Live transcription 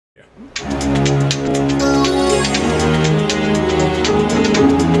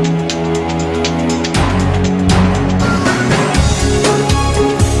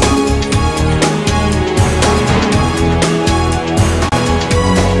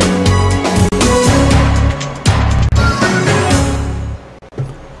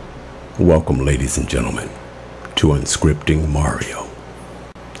Welcome, ladies and gentlemen, to Unscripting Mario.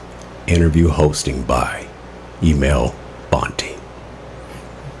 Interview hosting by Email Bonte.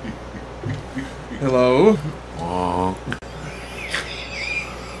 Hello.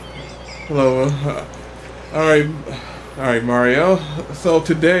 Hello. All right, Mario. So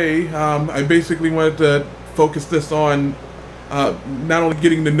today, I basically wanted to focus this on not only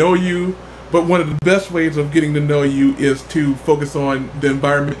getting to know you, but one of the best ways of getting to know you is to focus on the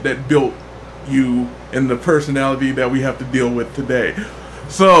environment that built you and the personality that we have to deal with today.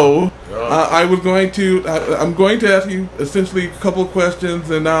 So I'm going to ask you essentially a couple of questions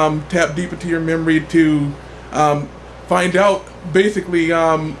and tap deep into your memory to find out basically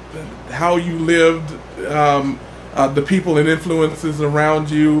how you lived, the people and influences around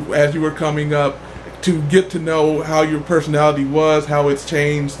you as you were coming up, to get to know how your personality was, how it's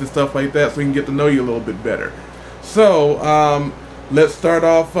changed and stuff like that, so we can get to know you a little bit better. So let's start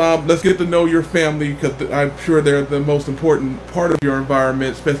off, let's get to know your family, because I'm sure they're the most important part of your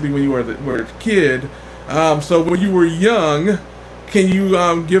environment, especially when you were a kid. So when you were young, can you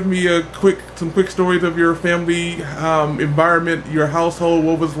give me some quick stories of your family environment, your household,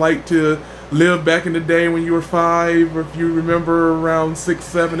 what it was like to live back in the day when you were 5, or if you remember around 6,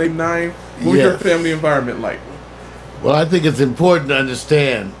 7, 8, 9? What was your family environment like? Well, I think it's important to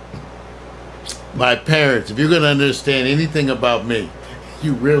understand my parents. If you're going to understand anything about me,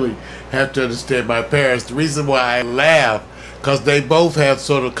 you really have to understand my parents. The reason why I laugh, because they both have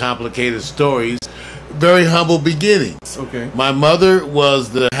sort of complicated stories, very humble beginnings. Okay. My mother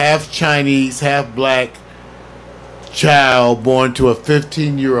was the half Chinese, half black child born to a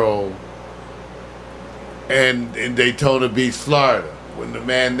 15-year-old in Daytona Beach, Florida, when the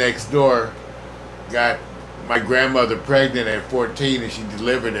man next door got my grandmother pregnant at 14 and she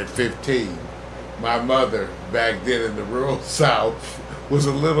delivered at 15. My mother, back then in the rural South, was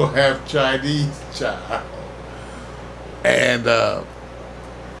a little half Chinese child. And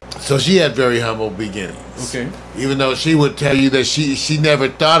so she had very humble beginnings. Okay. Even though she would tell you that she never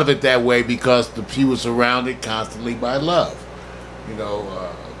thought of it that way, because she was surrounded constantly by love. You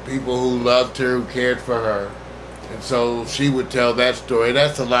know, people who loved her, who cared for her. And so she would tell that story.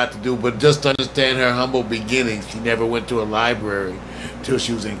 That's a lot to do, but just to understand her humble beginnings, she never went to a library until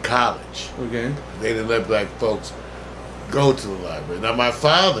she was in college. Okay. They didn't let black folks go to the library. Now, my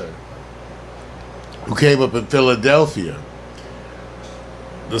father, who came up in Philadelphia,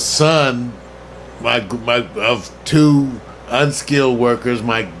 the son of 2 unskilled workers.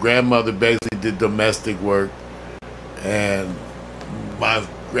 My grandmother basically did domestic work, and my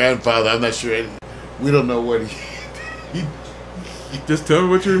grandfather, I'm not sure, we don't know what he just tell me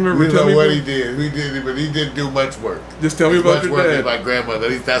what you remember. We don't know what he did. But he didn't do much work. Just tell me about your dad. My grandmother.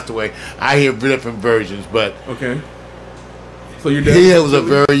 At least that's the way I hear different versions. But okay. So your dad, he was a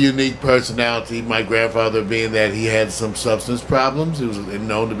very unique personality. My grandfather, being that he had some substance problems, he was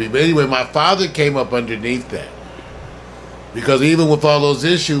known to be. But anyway, my father came up underneath that, because even with all those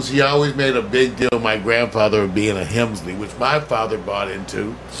issues, he always made a big deal of my grandfather being a Hemsley, which my father bought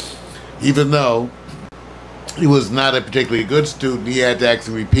into. Even though he was not a particularly good student, he had to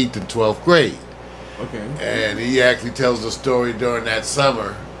actually repeat the 12th grade. Okay. And he actually tells the story during that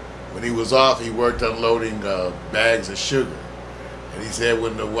summer when he was off. He worked unloading bags of sugar. And he said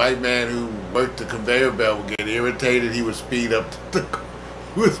when the white man who worked the conveyor belt would get irritated, he would speed up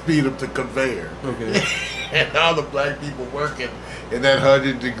the conveyor. Okay. And all the black people working in that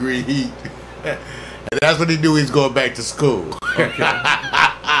 100-degree heat. And that's when he knew he was going back to school. Okay.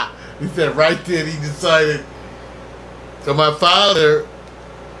 He said right then he decided. So my father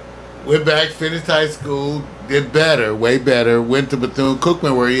went back, finished high school, did better, way better, went to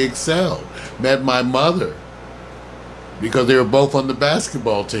Bethune-Cookman where he excelled. Met my mother, because they were both on the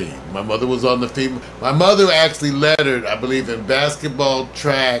basketball team. My mother was on the female. My mother actually lettered, I believe, in basketball,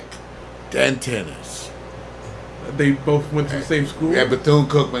 track, and tennis. They both went to the same school? At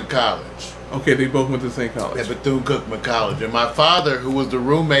Bethune-Cookman College. Okay, they both went to the same college. At Bethune-Cookman College. And my father, who was the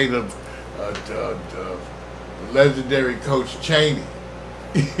roommate of legendary Coach Chaney,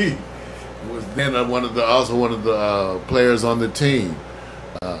 was then also one of the players on the team.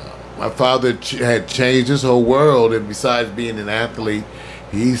 My father had changed his whole world, and besides being an athlete,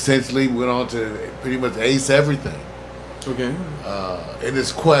 he essentially went on to pretty much ace everything. Okay. In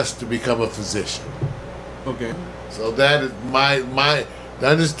his quest to become a physician. Okay. So that is my To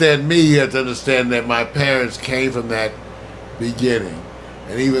understand me, you have to understand that my parents came from that beginning.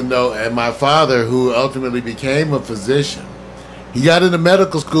 And even though, and my father, who ultimately became a physician, he got into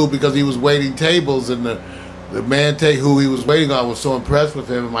medical school because he was waiting tables, and the man who he was waiting on was so impressed with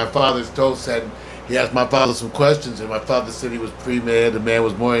him. And my father's toast said, he asked my father some questions, and my father said he was pre-med. The man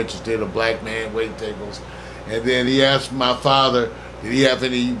was more interested in a black man waiting tables. And then he asked my father, did he have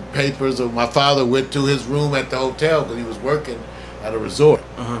any papers? Or my father went to his room at the hotel because he was working at a resort.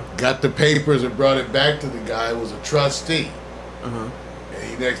 Got the papers and brought it back to the guy who was a trustee. And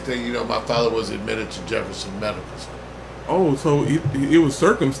the next thing you know, my father was admitted to Jefferson Medical School. Oh, so it was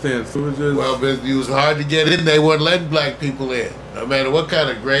circumstance. It was just... Well, it was hard to get in. They weren't letting black people in. No matter what kind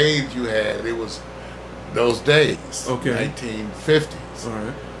of grades you had, it was those days. Okay. 1950s. All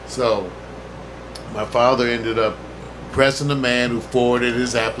right. So my father ended up pressing the man who forwarded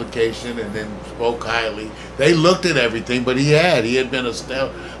his application and then spoke highly. They looked at everything, but he had been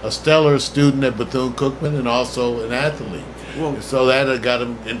a stellar student at Bethune-Cookman and also an athlete. Well, and so that got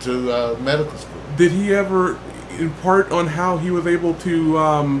him into medical school. Did he ever impart on how he was able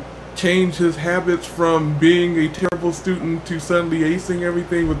to change his habits from being a terrible student to suddenly acing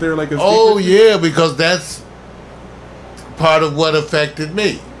everything? Was there like a secret? Yeah, because that's part of what affected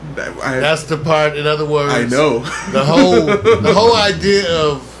me. That's the part, in other words, I know. the whole idea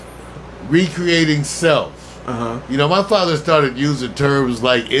of recreating self. You know, my father started using terms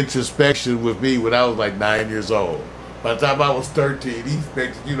like introspection with me when I was like 9 years old. By the time I was 13, he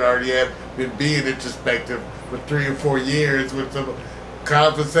expected already have been being introspective for 3 or 4 years with some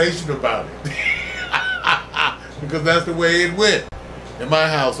conversation about it. Because that's the way it went in my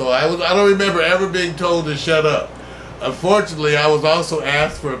household. I don't remember ever being told to shut up. Unfortunately, I was also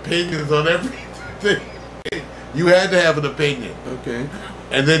asked for opinions on everything. You had to have an opinion. Okay.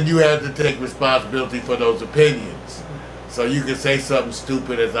 And then you had to take responsibility for those opinions. So you could say something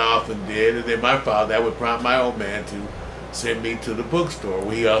stupid, as I often did, and then my father, that would prompt my old man to send me to the bookstore,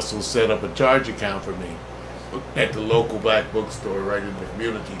 where he also set up a charge account for me at the local black bookstore right in the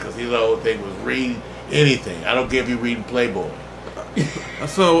community, because his whole thing was read anything. I don't care if you're reading Playboy.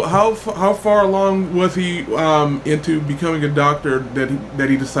 So how far along was he into becoming a doctor that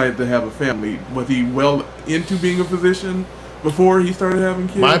he decided to have a family? Was he well into being a physician before he started having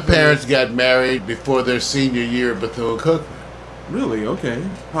kids? My parents got married before their senior year at Bethune-Cookman. Really? Okay.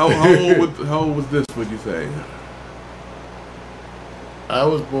 How old was this, would you say? I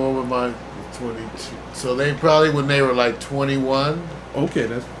was born with my 22. So they probably when they were like 21. Okay,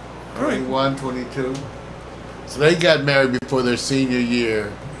 that's all right. 21, 22. So they got married before their senior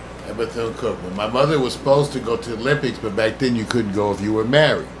year at Bethune-Cookman. My mother was supposed to go to the Olympics, but back then you couldn't go if you were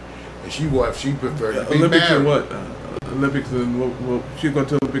married. And she preferred to be Olympics married. and what? Olympics and what? She going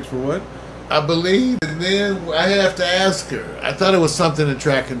to Olympics for what? I believe, and then I have to ask her. I thought it was something in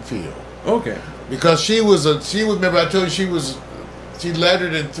track and field. Okay. Because she remember I told you she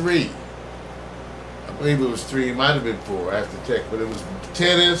lettered in 3. I believe it was 3, it might have been 4, I have to check, but it was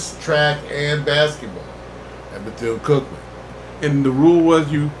tennis, track, and basketball at Bethune-Cookman. And the rule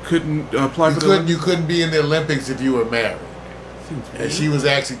was you couldn't apply for the Olympics? You couldn't be in the Olympics if you were married. And she was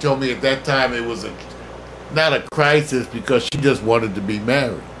actually told me at that time it was not a crisis, because she just wanted to be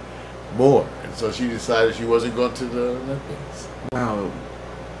married more. And so she decided she wasn't going to the Olympics. Wow.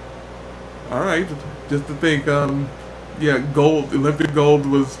 All right. Just to think, Olympic gold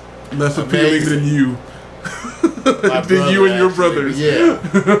was less appealing than you. Than you and your brothers. Yeah.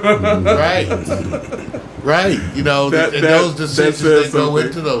 Right. You know, those decisions that go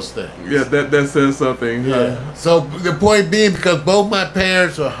into those things. Yeah, that says something. Yeah. So the point being, because both my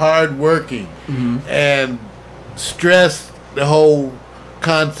parents are hardworking and stressed the whole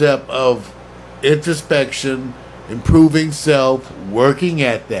concept of introspection, improving self, working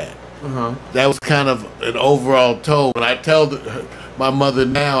at that. That was kind of an overall tone. When I tell my mother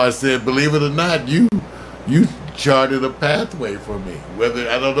now, I said, believe it or not, you charted a pathway for me. Whether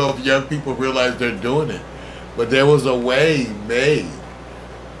I don't know if young people realize they're doing it, but there was a way made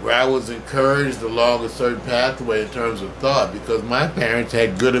where I was encouraged along a certain pathway in terms of thought, because my parents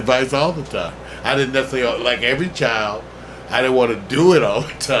had good advice all the time. I didn't necessarily, like every child, I didn't want to do it all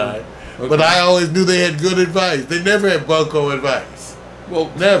the time, but I always knew they had good advice. They never had bunko advice. Well,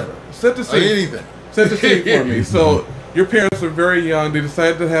 never. Set the scene. Anything. Set the scene for me. So your parents were very young. They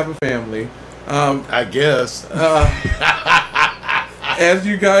decided to have a family. I guess. As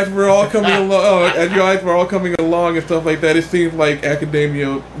you guys were all coming along, and stuff like that, it seems like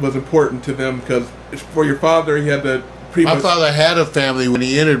academia was important to them, because for your father, he had to. My father had a family when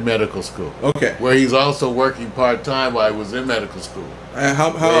he entered medical school. Okay. Where he's also working part-time while he was in medical school.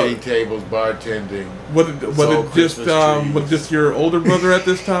 waiting tables, bartending. Was it just your older brother at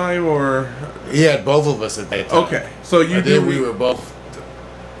this time, or he had both of us at that time? Okay, so we were both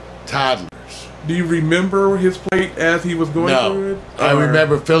toddlers. Do you remember his plight as he was going through it? I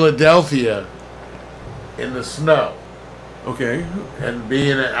remember Philadelphia in the snow. Okay. And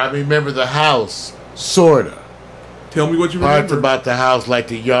I remember the house, sorta. Tell me what you remember. Parts about the house, like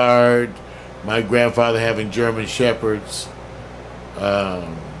the yard, my grandfather having German Shepherds.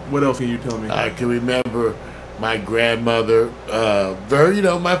 What else can you tell me? I can remember my grandmother.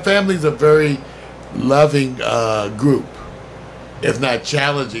 My family's a very loving group, if not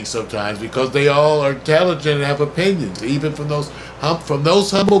challenging sometimes, because they all are intelligent and have opinions. Even from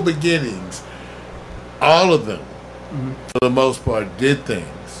those humble beginnings, all of them, for the most part, did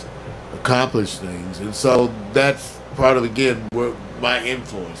things, accomplished things, and so that's part of, again, my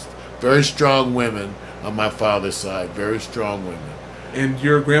influence. Very strong women on my father's side, very strong women. And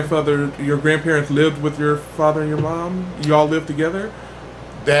your grandparents lived with your father and your mom? You all lived together?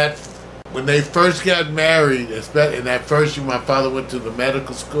 When they first got married, especially in that first year, my father went to the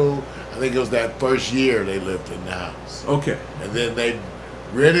medical school. I think it was that first year they lived in the house. Okay. And then they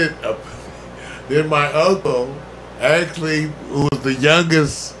rented a. Then my uncle, actually, who was the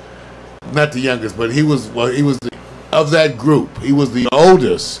youngest, not the youngest, but he was of that group. He was the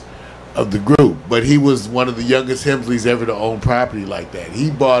oldest of the group, but he was one of the youngest Hemsleys ever to own property like that. He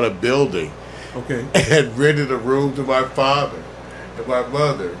bought a building, and rented a room to my father and my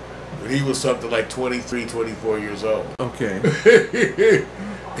mother when he was something like 23, 24 years old. Okay.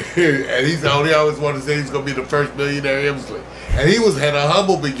 And he always wanted to say he's going to be the first millionaire Hemsley. And he had a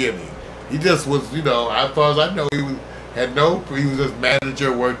humble beginning. He just was, as far as I know, he was just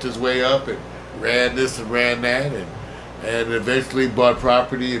manager, worked his way up and ran this and ran that, and eventually bought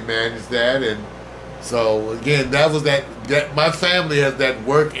property and managed that. And so again, that my family has that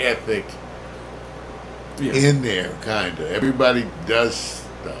work ethic in there, kind of. Everybody does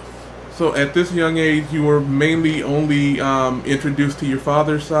stuff. So at this young age, you were mainly only introduced to your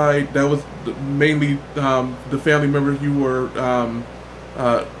father's side. That was mainly the family members you were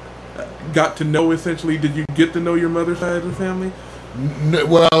got to know, essentially. Did you get to know your mother's side of the family?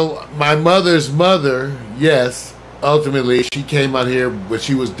 Well, my mother's mother, yes. Ultimately, she came out here, but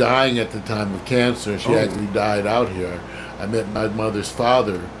she was dying at the time of cancer. She actually died out here. I met my mother's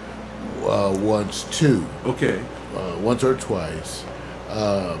father once, too. Okay. Once or twice.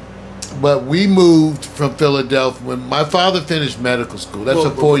 But we moved from Philadelphia when my father finished medical school. That's a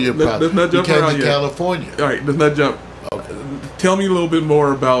 4-year process. Let's not jump around. He came to California. All right, let's not jump. Okay. Tell me a little bit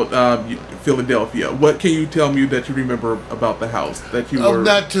more about Philadelphia. What can you tell me that you remember about the house that you were?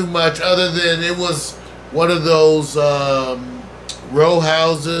 Not too much, other than it was one of those row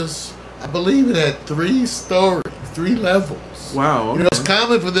houses. I believe it had 3 stories, 3 levels. Wow. Okay. It's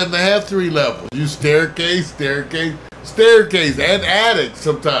common for them to have 3 levels. You staircase, and attic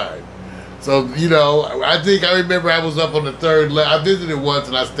sometimes. So, I think I remember I was up on the 3rd level. I visited once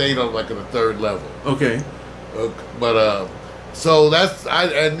and I stayed on the 3rd level. Okay. But so that's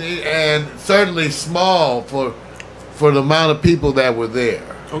and certainly small for the amount of people that were there.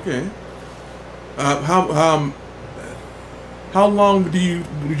 Okay. How long do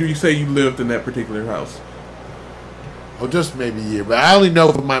you say you lived in that particular house? Oh, just maybe a year, but I only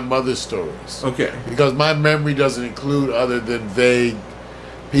know from my mother's stories. Okay. Because my memory doesn't include other than vague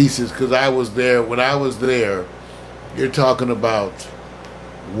pieces. Because I was there when I was there. You're talking about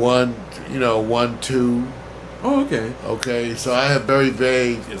 1, 2. Oh, okay. Okay, so I have very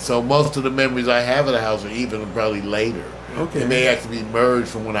vague, and so most of the memories I have of the house are even probably later. Okay. It may actually be merged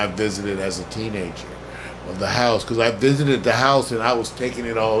from when I visited as a teenager of the house, because I visited the house and I was taking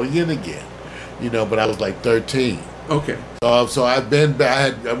it all in again, but I was like 13. Okay. So I've been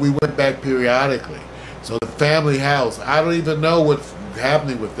back. We went back periodically. So the family house, I don't even know what's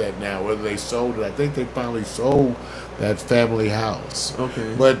happening with that now. Whether they sold it, I think they finally sold that family house.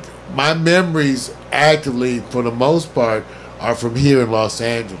 Okay. But my memories, actively for the most part, are from here in Los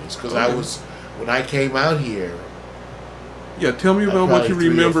Angeles, because when I came out here. Yeah, tell me about what you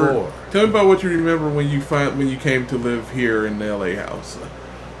remember. Tell me about what you remember when you came to live here in the LA house.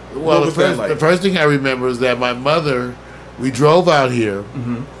 Well, the first thing I remember is that my mother, we drove out here,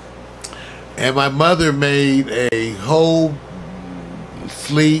 and my mother made a whole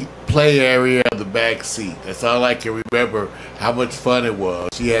fleet play area of the back seat. That's all I can remember, how much fun it was.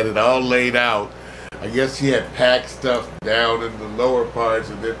 She had it all laid out. I guess she had packed stuff down in the lower parts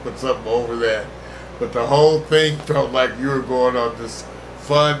and then put something over that. But the whole thing felt like you were going on this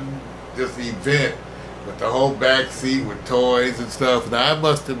fun, event with the whole back seat with toys and stuff. Now I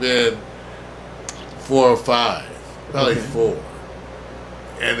must have been 4 or 5, probably 4.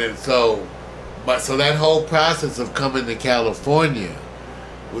 and then so that whole process of coming to California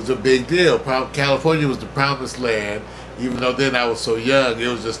was a big deal. California was the promised land, even though then I was so young. It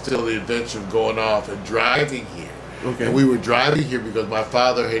was just still the adventure of going off and driving here. Okay. And we were driving here because my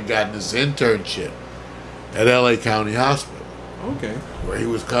father had gotten his internship at LA County Hospital. Okay. Where he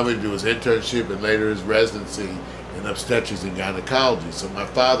was coming to do his internship and later his residency in obstetrics and gynecology. So my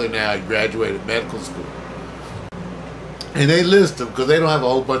father now had graduated medical school. And they list them because they don't have a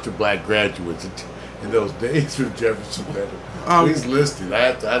whole bunch of black graduates in those days from Jefferson Medical. He's listed.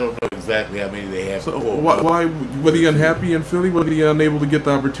 I don't know exactly how many they have. So why was he unhappy in Philly? Was he unable to get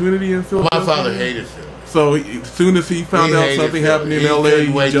the opportunity in Philly? My father hated Philly. So as soon as he found out something happened in LA,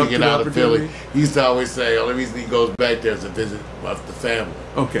 couldn't wait he jumped to get out of Philly. opportunity? He used to always say, the only reason he goes back there is to visit the family.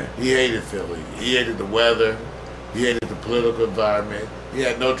 Okay. He hated Philly. He hated the weather. He hated the political environment. He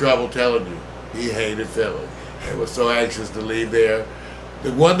had no trouble telling you he hated Philly. He was so anxious to leave there.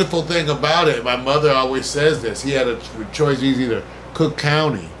 The wonderful thing about it, my mother always says this, he had a choice. He's either Cook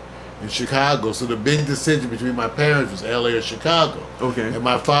County in Chicago. So the big decision between my parents was LA or Chicago. Okay. And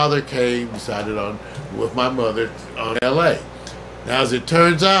my father decided on, with my mother, on LA. Now, as it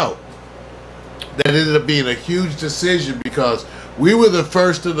turns out, that ended up being a huge decision because we were the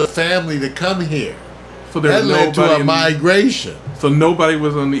first of the family to come here. So there That was led to nobody a migration. So nobody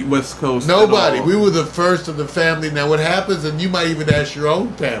was on the West Coast. Nobody. At all. We were the first of the family. Now, what happens, and you might even ask your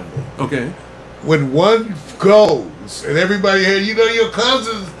own family, Okay. when one goes and everybody here, you know your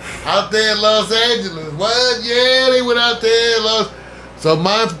cousins out there in Los Angeles. What? Yeah, they went out there in Los. So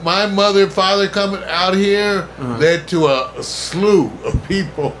my mother and father coming out here led to a slew of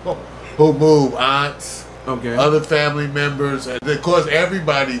people who moved, aunts, Okay. other family members, and of course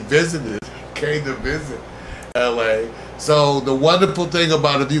everybody came to visit LA. So the wonderful thing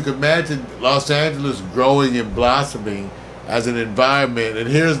about it, if you can imagine Los Angeles growing and blossoming as an environment, and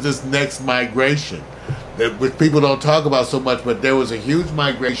here's this next migration that which people don't talk about so much, but there was a huge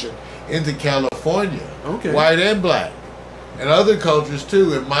migration into California, Okay. white and black, and other cultures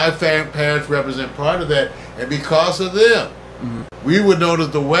too. And my parents represent part of that, and because of them, we were known as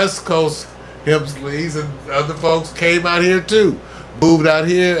the West Coast Hemsleys, and other folks came out here too, moved out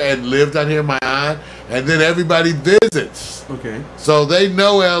here and lived out here. My aunt, and then everybody visits. Okay. So they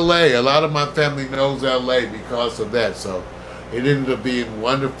know LA. A lot of my family knows LA because of that. So it ended up being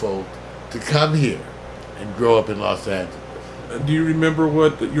wonderful to come here and grow up in Los Angeles. Do you remember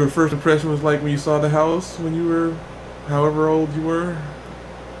what your first impression was like when you saw the house when you were, however old you were?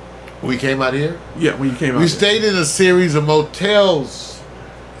 We came out here? Yeah, when you came out. We here. stayed in a series of motels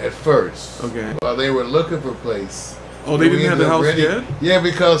at first. Okay. While they were looking for a place. Oh, they didn't have the house yet? Yeah,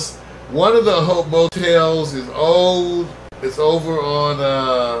 because one of the motels is old. It's over on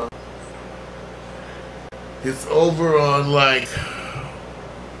like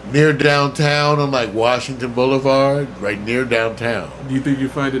near downtown on like Washington Boulevard, right near downtown. Do you think you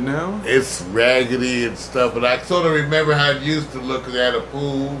find it now? It's raggedy and stuff, but I sort of remember how it used to look. It had a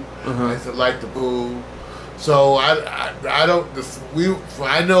pool. I used to like the pool. So I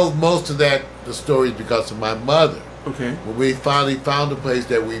know most of the stories because of my mother. Okay. When we finally found a place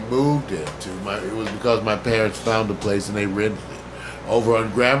that we moved into, it was because my parents found a place and they rented it over on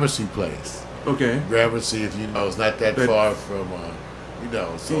Gramercy Place. Okay. Gramercy, if you know, it's not that far from,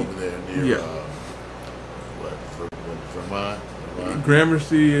 it's over there near, Vermont?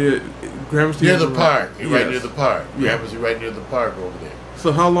 Gramercy near the park, yes. right near the park. Yeah. Gramercy, right near the park over there.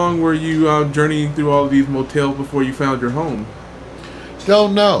 So how long were you journeying through all of these motels before you found your home?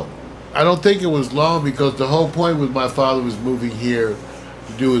 Don't know. I don't think it was long because the whole point was my father was moving here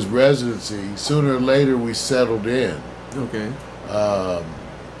to do his residency. Sooner or later we settled in. Okay.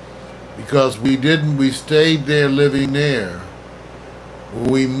 Because we stayed there living there. When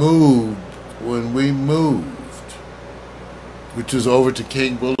we moved, which was over to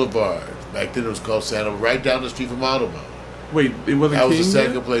King Boulevard. Back then it was called right down the street from Audubon. Wait, it wasn't That was King the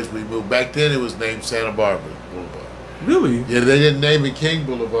second yet? place we moved. Back then it was named Santa Barbara Boulevard. Really? Yeah, they didn't name it King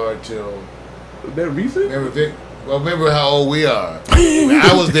Boulevard till... That recent? Remember how old we are.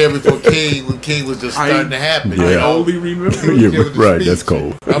 I was there before King, when King was just starting to happen. Yeah. I only remember. Yeah, right, that's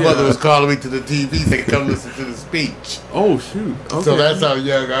cold. My mother was calling me to the TV saying, come listen to the speech. Oh, shoot. Okay. So that's how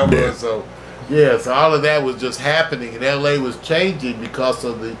young I was. Yeah. So all of that was just happening, and LA was changing because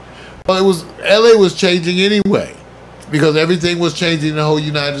of LA was changing anyway, because everything was changing in the whole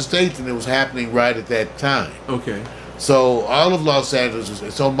United States, and it was happening right at that time. Okay. So all of Los Angeles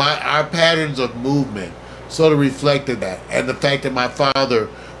was, our patterns of movement sort of reflected that, and the fact that my father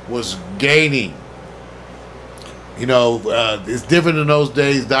was gaining You know, it's different in those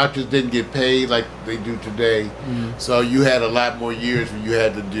days. Doctors didn't get paid like they do today. So you had a lot more years when you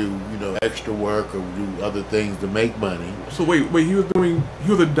had to do, you know, extra work or do other things to make money. So wait, he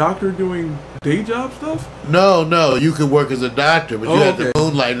was a doctor doing day job stuff? No, you could work as a doctor, but you had to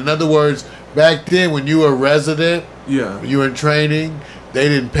moonlight. In other words, back then when you were a resident, when you were in training, they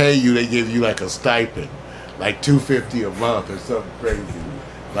didn't pay you. They gave you like a stipend, like $250 a month or something crazy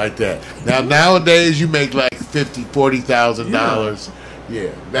like that. Now nowadays you make like $40,000.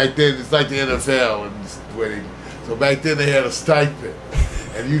 Yeah. Back then it's like the NFL and so back then they had a stipend,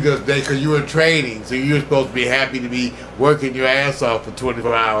 and you just because you were training, so you were supposed to be happy to be working your ass off for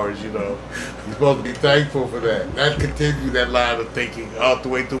 24 hours. You know, you're supposed to be thankful for that. That continued that line of thinking all the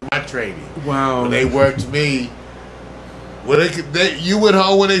way through my training. Wow. When they worked me, you went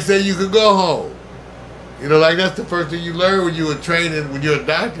home when they said you could go home. You know, like that's the first thing you learn when you were training, when you're a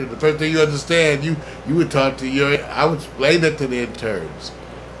doctor. The first thing you understand, you would talk to I would explain that to the interns.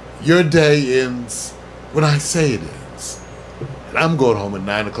 Your day ends when I say it ends. And I'm going home at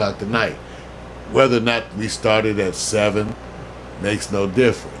 9 o'clock tonight. Whether or not we started at 7 makes no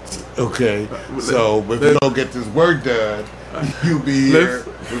difference. Okay? So, if you don't get this work done, you'll be here.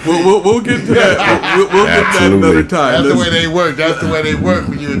 We'll get to that. We'll get to that another time. That's the way they work. That's the way they work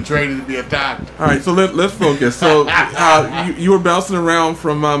when you're training to be a doctor. All right, so let's focus. So you were bouncing around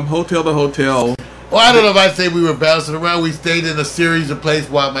from hotel to hotel. Well, I don't know if I'd say we were bouncing around. We stayed in a series of places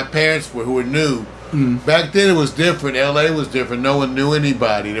while my parents were, who were new. Back then it was different. LA was different. No one knew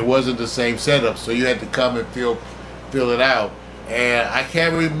anybody. There wasn't the same setup, so you had to come and feel it out. And I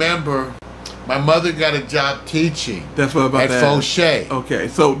can't remember. My mother got a job teaching. That's what about at that. Fauché. Okay,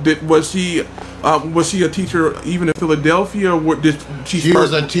 so was she a teacher even in Philadelphia, or did she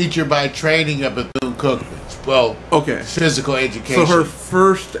was a teacher by training at Bethune-Cookman. Well, okay, physical education. So her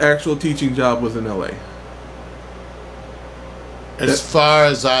first actual teaching job was in LA. As far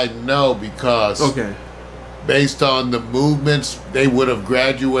as I know, because based on the movements, they would have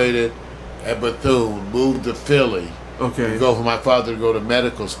graduated at Bethune, moved to Philly, to go for my father to go to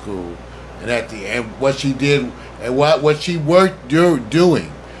medical school. And at the end, what she did and what she worked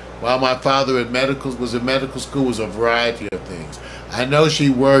doing while my father was in medical school was a variety of things. I know she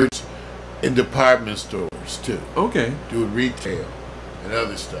worked in department stores too. Okay. Doing retail and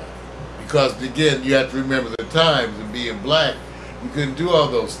other stuff. Because again, you have to remember the times, and being black, you couldn't do all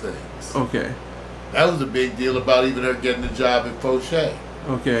those things. Okay. That was a big deal about even her getting a job at Fauché.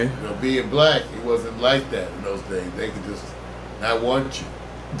 Okay. You know, being black, it wasn't like that in those days. They could just not want you.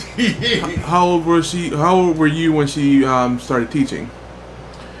 How old was she? How old were you when she started teaching?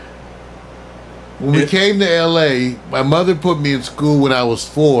 When we came to LA, my mother put me in school when I was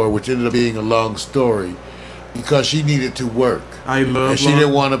 4, which ended up being a long story, because she needed to work. And she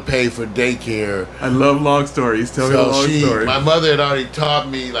didn't want to pay for daycare. I love long stories. Tell me a long story. My mother had already taught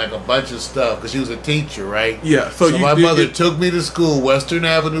me like a bunch of stuff because she was a teacher, right? Yeah. So my mother took me to school, Western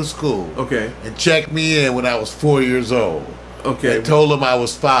Avenue School. Okay. And checked me in when I was 4 years old. Okay. And told them I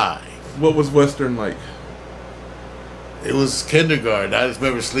was 5. What was Western like? It was kindergarten. I just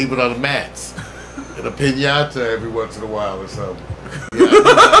remember sleeping on the mats and a piñata every once in a while or something.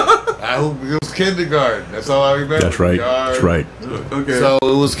 Yeah, it was kindergarten. That's all I remember. That's right. That's right. Okay. So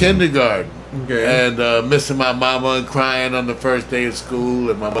it was kindergarten. Okay. And missing my mama and crying on the first day of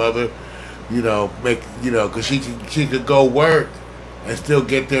school, and my mother, because she could go work and still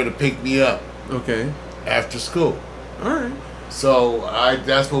get there to pick me up. Okay. After school. All right. So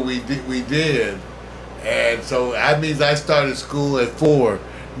that's what we did, and so that means I started school at 4.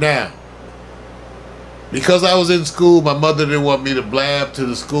 Now, because I was in school, my mother didn't want me to blab to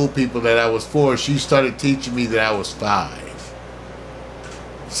the school people that I was 4. She started teaching me that I was 5.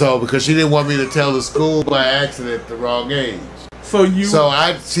 So because she didn't want me to tell the school by accident the wrong age. So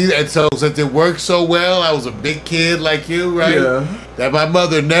I see that. So since it worked so well, I was a big kid like you, right? Yeah. That my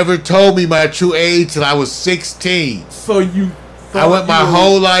mother never told me my true age till I was 16. So I went my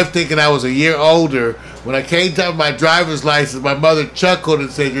whole life thinking I was a year older. When I came to have my driver's license, my mother chuckled and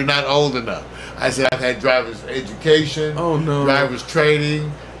said, "You're not old enough." I said, "I've had driver's education, driver's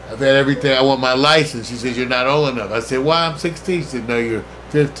training. I've had everything. I want my license." She said, "You're not old enough." I said, "Why? I'm 16." She said, "No, you're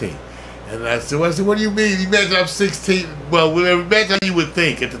 15." And I said, "What do you mean? You imagine I'm 16? Well, imagine how you would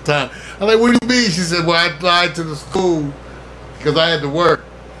think at the time." I'm like, "What do you mean?" She said, "Well, I lied to the school because I had to work.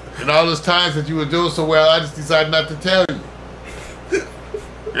 And all those times that you were doing so well, I just decided not to tell you."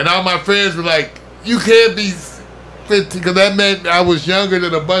 And all my friends were like, "You can't be 15," because that meant I was younger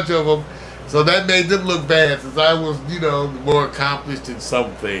than a bunch of them. So that made them look bad since I was, more accomplished in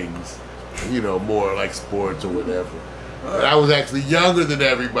some things, more like sports or whatever. But I was actually younger than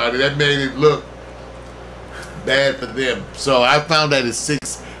everybody. That made it look bad for them. So I found that at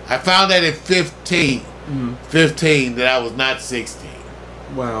 6. I found that at 15. 15 that I was not 16.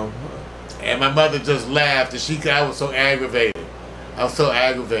 Wow. And my mother just laughed, and I was so aggravated. I was so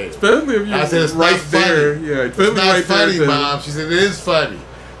aggravated. Especially if you're I said, it's right not there. funny. Yeah, it's not right funny, there, Mom. She said, it is funny.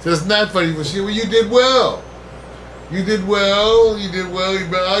 I said, it's not funny. But well, you did well. You did well. You did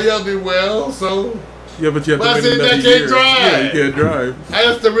well. All y'all did well. So. Yeah, but you have to I wait said, another I year. can't drive. Yeah, you can't drive.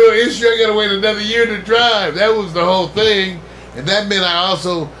 That's the real issue. I got to wait another year to drive. That was the whole thing. And that meant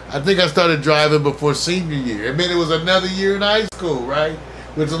I think I started driving before senior year. It meant it was another year in high school, right?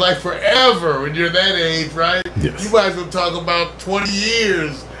 Which is like forever when you're that age, right? Yes. You might as well talk about 20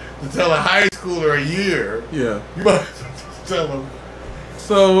 years to tell a high schooler a year. Yeah. You might as well just tell them.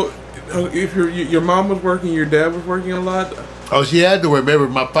 So, if your mom was working, your dad was working a lot? Oh, she had to work. Remember,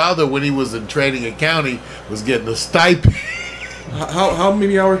 my father, when he was in training and county, was getting a stipend. How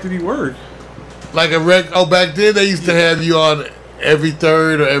many hours did he work? Like back then they used to have you on every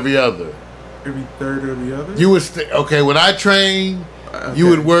third or every other. Every third or every other? You would when I trained, you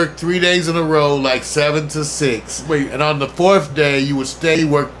would work 3 days in a row, like 7 to 6. Wait. And on the 4th day, you would stay,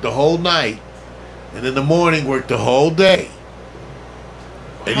 work the whole night, and in the morning, work the whole day.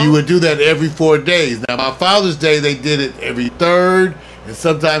 And you would do that every 4 days. Now, my Father's Day, they did it every third and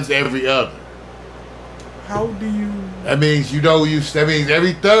sometimes every other. How do you... That means, that means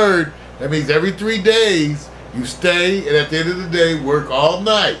every third, that means every 3 days, you stay, and at the end of the day, work all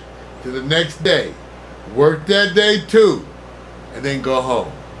night to the next day. Work that day, too. And then go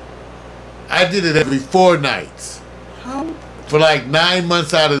home. I did it every 4 nights. How? For like 9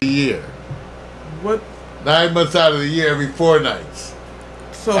 months out of the year. What? 9 months out of the year, every 4 nights.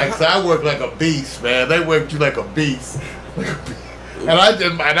 So I worked like a beast, man. They worked you like a beast. And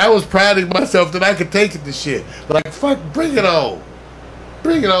I was proud of myself that I could take it to shit. Like, fuck, bring it on.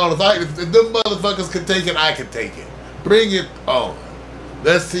 Bring it on. If them motherfuckers can take it, I can take it. Bring it on.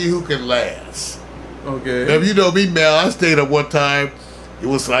 Let's see who can last. Okay. Now, you know me, Mel, I stayed up one time. It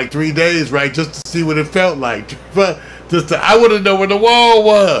was like 3 days, right, just to see what it felt like. But I wouldn't know where the wall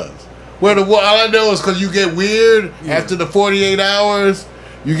was. All I know is because you get weird after the 48 hours.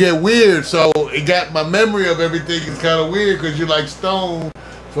 You get weird. So it got my memory of everything is kind of weird because you're like stoned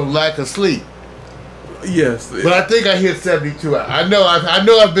from lack of sleep. Yes. But I think I hit 72 hours. I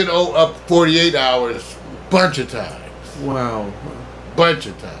know I've been up 48 hours bunch of times. Wow. Bunch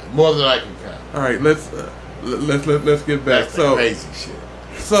of times. More than I can count. All right, let's get back. That's crazy shit.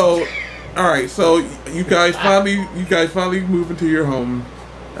 So, all right. So you guys finally move into your home.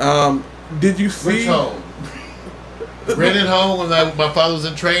 Did you see? Which home? Rented home when my father was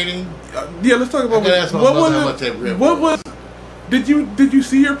in training. Yeah, let's talk about what was. Did you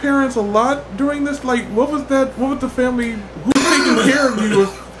see your parents a lot during this? Like, what was the family? Who was taking care of you?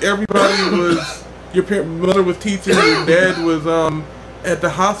 If everybody was your mother was teaching, your dad was at the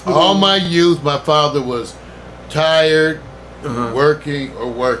hospital. All my youth, my father was tired, working.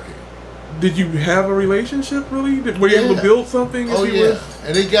 Did you have a relationship, really? Were you able to build something? Oh, yeah.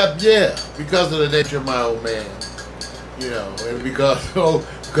 And it got, because of the nature of my old man. You know, and because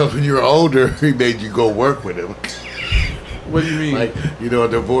when you were older, he made you go work with him. What do you mean? Like, a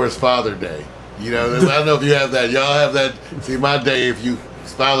divorced father day. I don't know if you have that. Y'all have that. See, my day,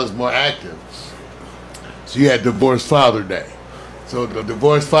 father's more active. So you had divorced father day. So the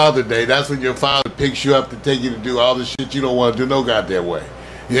divorced father day, that's when your father picks you up to take you to do all the shit you don't want to do no goddamn way.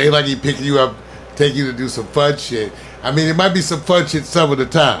 It ain't like he picking you up, take you to do some fun shit. I mean, it might be some fun shit some of the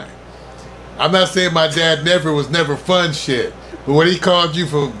time. I'm not saying my dad was never fun shit. But when he called you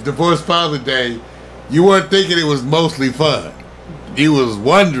for divorced father day, you weren't thinking it was mostly fun. You was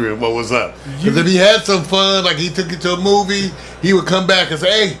wondering what was up. Because if he had some fun, like he took you to a movie, he would come back and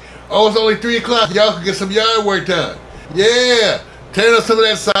say, hey, it's only 3 o'clock. Y'all can get some yard work done. Yeah. Turn on some of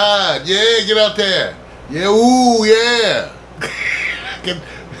that side. Yeah, get out there. Yeah, ooh, yeah.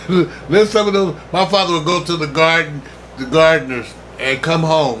 Let some of them. My father would go to the gardeners, and come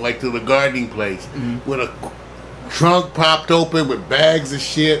home, like to the gardening place, with a trunk propped open with bags of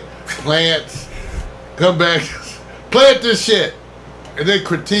shit, plants. Come back, plant this shit, and then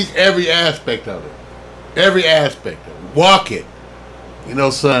critique every aspect of it. Every aspect of it. Walk it.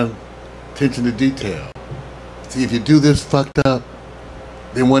 Son, attention to detail. See, if you do this fucked up,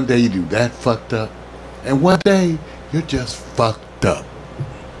 then one day you do that fucked up, and one day you're just fucked up.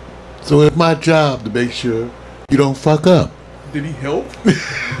 So it's my job to make sure you don't fuck up. Did he help?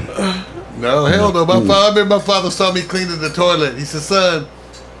 No, hell no. My father saw me cleaning the toilet. He said, son,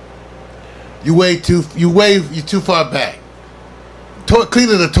 you're too far back.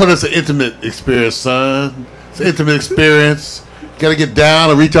 Cleaning the toilet's an intimate experience, son. It's an intimate experience. You gotta get down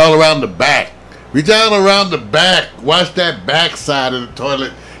and reach all around the back. Reach out around the back. Watch that back side of the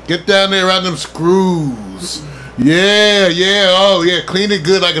toilet. Get down there around them screws. Yeah, yeah, oh yeah. Clean it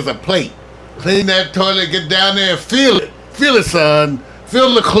good like it's a plate. Clean that toilet. Get down there and feel it. Feel it, son.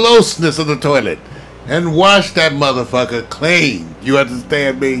 Feel the closeness of the toilet. And wash that motherfucker clean. You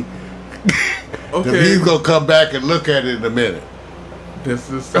understand me? Okay. He's going to come back and look at it in a minute.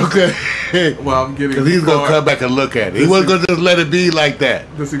 This is okay. Well, I'm getting. Because he's gonna come back and look at it. He wasn't gonna just let it be like that.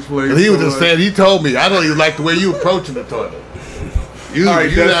 This explains. He was just saying. He told me, I don't even like the way you approaching the toilet. You're not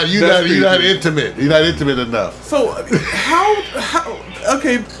intimate. You're not intimate enough. So how?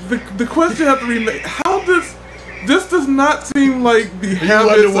 Okay, the question I have to remake. How does this does not seem like the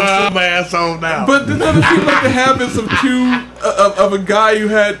habits? You wonder why I'm an asshole now. But this doesn't seem like the habits of of a guy who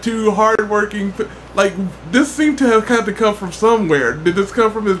had two hardworking. Like, this seemed to have had to come from somewhere. Did this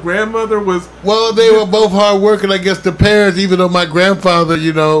come from his grandmother? Well, they were both hard working. I guess the parents, even though my grandfather,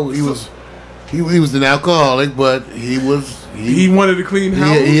 you know, he was an alcoholic, but he wanted a clean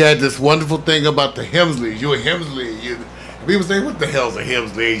house. He had this wonderful thing about the Hemsley. You a Hemsley. People say, what the hell's a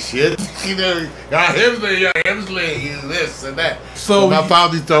Hemsley shit? You know, Hemsley, you this and that. So my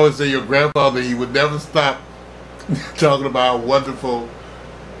father used to always say, your grandfather, he would never stop talking about wonderful.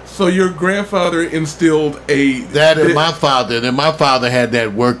 So your grandfather instilled that in my father, and then my father had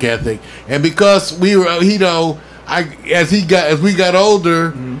that work ethic, and because we were, you know, as we got older,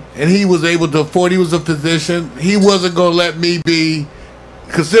 and he was able to afford, he was a physician. He wasn't gonna let me be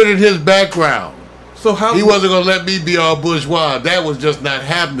considered his background. So how he wasn't gonna let me be all bourgeois. That was just not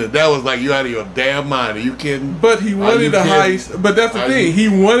happening. That was like, you out of your damn mind. Are you kidding? But he wanted a high. But that's the thing. He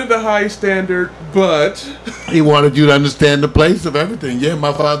wanted a high standard, but he wanted you to understand the place of everything. Yeah,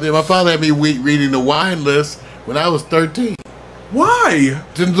 my father had me reading the wine list when I was 13. Why?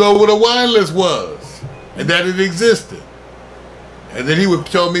 To know what a wine list was and that it existed. And then he would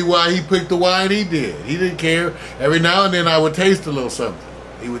show me why he picked the wine he did. He didn't care. Every now and then I would taste a little something.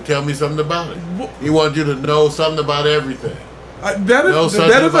 He would tell me something about it. He wanted you to know something about everything. That is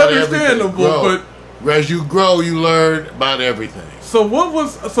understandable, but as you grow, you learn about everything. So what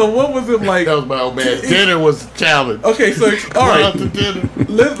was it like? That was my old man. Dinner was a challenge. Okay, so all right. To dinner.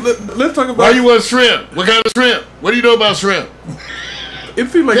 Let's talk about. Why you want shrimp? What kind of shrimp? What do you know about shrimp? It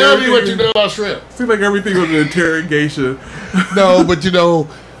seemed like tell me what you know about shrimp. It seemed like everything was an interrogation. No, but you know.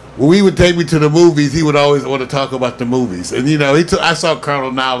 When he would take me to the movies, he would always want to talk about the movies. And, you know, I saw Carnal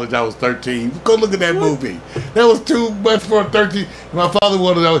Knowledge. I was 13. Go look at that movie. That was too much for a 13. My father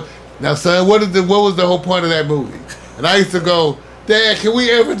wanted to know, now, son, what was the whole point of that movie? And I used to go, Dad, can we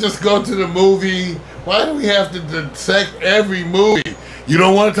ever just go to the movie? Why do we have to dissect every movie? You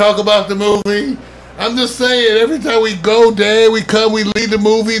don't want to talk about the movie? I'm just saying, every time we go, Dad, we leave the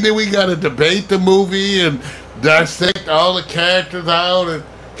movie, then we got to debate the movie and dissect all the characters out and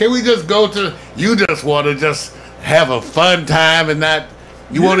can we just go to? You just want to just have a fun time and not.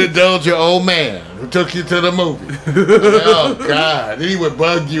 You want to indulge your old man who took you to the movie. Oh God! Then he would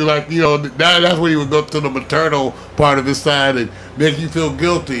bug you like, you know. That's when he would go to the maternal part of his side and make you feel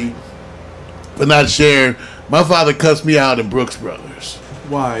guilty for not sharing. My father cussed me out in Brooks Brothers.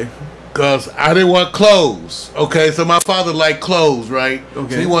 Why? Because I didn't want clothes. Okay, so my father liked clothes, right?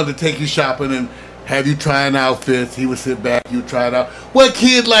 Okay. So he wanted to take you shopping and have you trying outfits. He would sit back, you try it out. What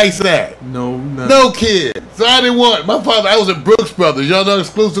kid likes that? No kid. So I didn't want my father. I was at Brooks Brothers. Y'all know how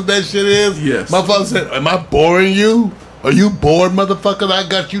exclusive that shit is? Yes. My father said, am I boring you? Are you bored, motherfucker? I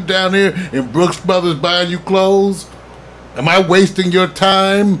got you down here in Brooks Brothers buying you clothes? Am I wasting your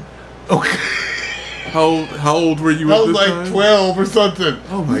time? Okay. How old were you? I was like time? 12 or something.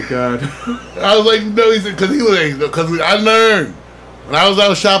 Oh my God. I was like, no, he said, because I learned. When I was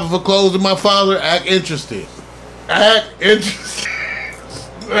out shopping for clothes with my father, act interested. Act interested.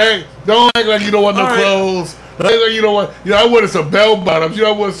 Hey, don't act like you don't want no clothes. Don't act like you don't want. You know, I wanted some bell bottoms. You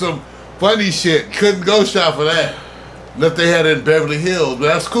know, I wanted some funny shit. Couldn't go shop for that unless they had it in Beverly Hills. But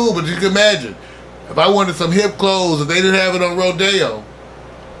that's cool. But you can imagine if I wanted some hip clothes and they didn't have it on Rodeo.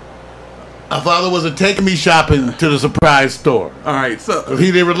 My father wasn't taking me shopping to the surprise store. All right, so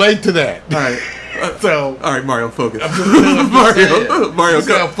he didn't relate to that. All right. So, all right, Mario, focus. Mario,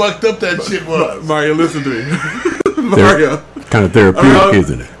 see how fucked up that shit was. Mario, listen to me. Mario, kind of therapeutic,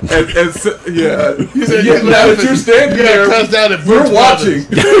 isn't it? Yeah. You said, now that you're standing there, cussed out at Brooks watching.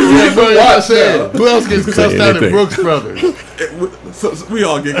 Who else gets cussed out at Brooks Brothers? So we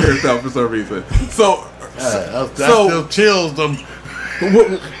all get cursed out for some reason. So, that still chills them.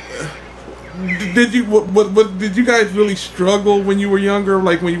 Did you guys really struggle when you were younger,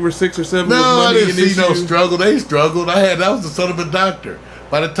 like when you were 6 or 7? No, I didn't see no struggle. They struggled. I was the son of a doctor.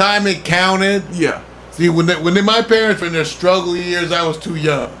 By the time it counted, yeah. See, when my parents were in their struggle years, I was too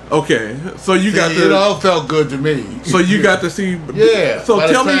young. Okay, so you got it all felt good to me. So you got to see. Yeah. So by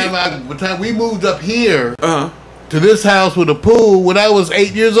the time we moved up here to this house with a pool when I was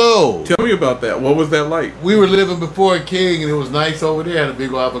 8 years old. Tell me about that. What was that like? We were living before King, and it was nice over there. Had a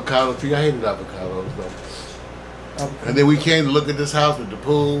big old avocado tree. I hated avocados though. And then we came to look at this house with the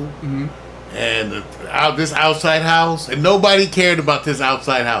pool and this outside house, and nobody cared about this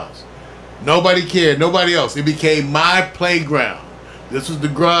outside house. Nobody cared. Nobody else. It became my playground. This was the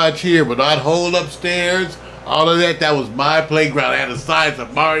garage here, but that whole upstairs, all of that, that was my playground. I had the size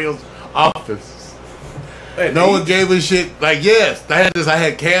of Mario's office. No one gave a shit. Like, yes, I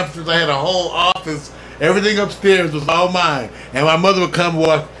had camsters. I had a whole office. Everything upstairs was all mine. And my mother would come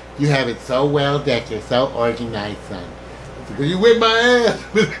walk. You have it so well decorated, so organized, son. Because you whip my ass.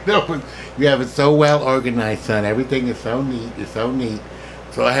 No, you have it so well organized, son. Everything is so neat. It's so neat.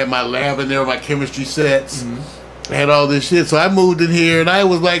 So I had my lab in there, my chemistry sets. I had all this shit. So I moved in here, and I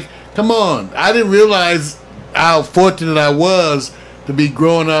was like, come on. I didn't realize how fortunate I was to be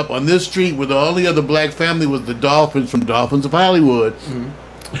growing up on this street where the only other black family was the Dolphins from Dolphins of Hollywood.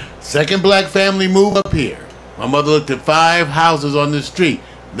 Second black family move up here. My mother looked at 5 houses on this street.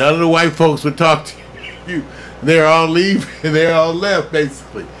 None of the white folks would talk to you. They're all leaving, and they're all left,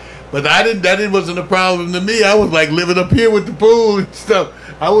 basically. But that wasn't a problem to me. I was like living up here with the pool and stuff.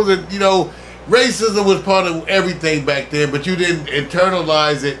 I wasn't, racism was part of everything back then, but you didn't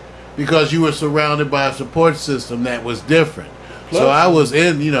internalize it because you were surrounded by a support system that was different. So I was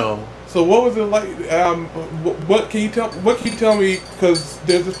in, So what was it like? What can you tell me? Because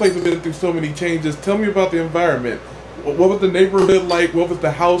there's this place that's been through so many changes. Tell me about the environment. What was the neighborhood like? What was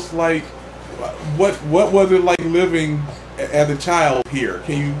the house like? What was it like living as a child here?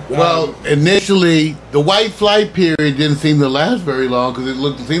 Can you? Well, initially, the white flight period didn't seem to last very long because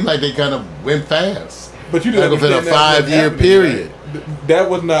it seemed like they kind of went fast. But you didn't understand that within a 5-year period. Right? That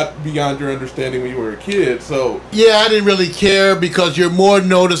was not beyond your understanding when you were a kid. So yeah, I didn't really care because you're more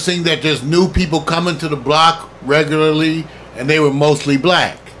noticing that there's new people coming to the block regularly, and they were mostly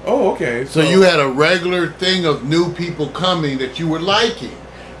black. Oh, okay. So you had a regular thing of new people coming that you were liking.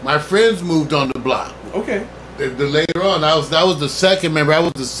 My friends moved on the block. Okay. Later on, that was the second. Remember, I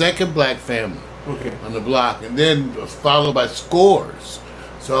was the second black family on the block, and then followed by scores.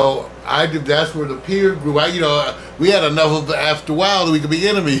 So that's where the peer group. We had enough of it after a while that we could be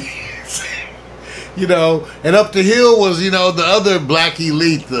enemies. And up the hill was the other black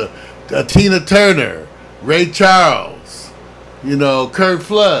elite, the Tina Turner, Ray Charles, Kurt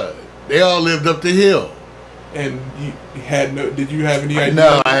Flood. They all lived up the hill. And did you have any idea?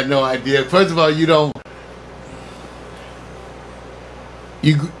 No, I had no idea. First of all,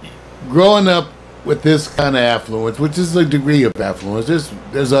 growing up with this kind of affluence, which is a degree of affluence,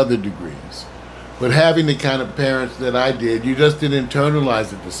 there's other degrees. But having the kind of parents that I did, you just didn't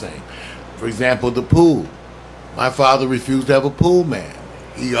internalize it the same. For example, the pool. My father refused to have a pool man.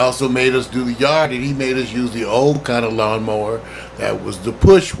 He also made us do the yard, and he made us use the old kind of lawnmower that was the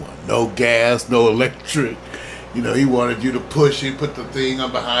push one. No gas, no electric. He wanted you to push it, put the thing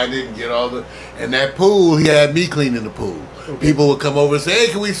on behind it, and get all the... And that pool, he had me cleaning the pool. Okay. People would come over and say,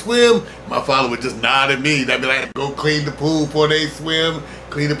 hey, can we swim? My father would just nod at me. I'd be like, go clean the pool before they swim,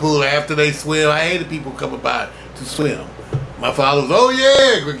 clean the pool after they swim. I hated people coming by to swim. My father was, oh,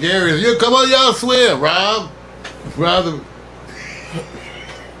 yeah, gregarious. Yeah, come on, y'all swim, Rob. Rather...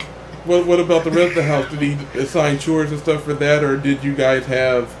 What about the rest of the house? Did he assign chores and stuff for that, or did you guys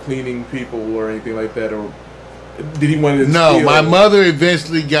have cleaning people or anything like that, or did he want to? No, my mother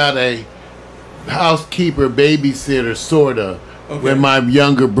eventually got a housekeeper, babysitter, sorta. Okay. When my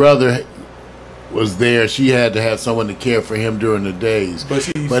younger brother was there, she had to have someone to care for him during the days.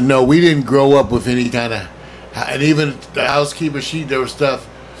 But no, we didn't grow up with any kind of, and even the housekeeper, there was stuff.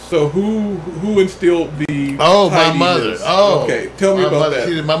 So who instilled the? Oh, my mother. Oh, okay. Tell me about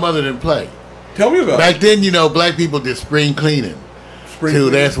that. My mother didn't play. Tell me about Back it. then, black people did spring cleaning.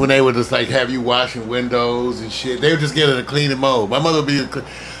 Too. That's when they would just have you washing windows and shit. They would just get in a cleaning mode. My mother would be.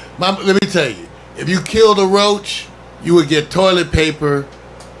 Let me tell you, if you killed a roach, you would get toilet paper,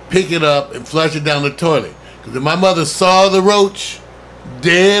 pick it up, and flush it down the toilet. Because if my mother saw the roach,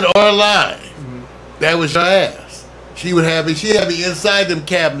 dead or alive, that was your ass. She had me inside them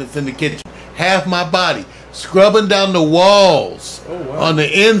cabinets in the kitchen, half my body, scrubbing down the walls on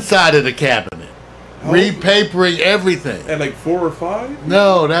the inside of the cabinet, repapering everything. At like 4 or 5?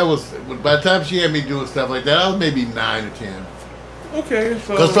 No, that was, by the time she had me doing stuff like that, I was maybe 9 or 10. Okay,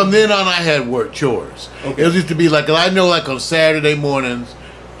 so... Because from then on, I had work chores. Okay. It used to be like, I know like on Saturday mornings,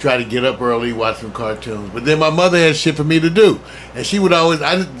 try to get up early, watch some cartoons. But then my mother had shit for me to do, and she would always.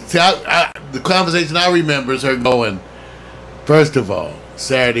 The conversation I remember is her going, first of all,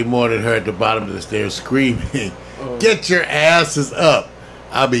 Saturday morning, her at the bottom of the stairs screaming, "Get your asses up!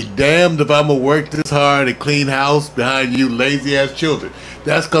 I'll be damned if I'm gonna work this hard and clean house behind you lazy ass children."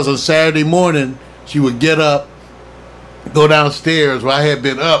 That's because on Saturday morning she would get up, go downstairs where I had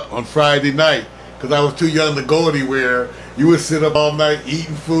been up on Friday night because I was too young to go anywhere. You would sit up all night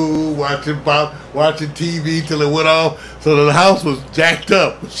eating food, watching TV till it went off. So the house was jacked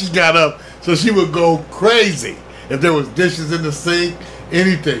up when she got up. So she would go crazy. If there was dishes in the sink,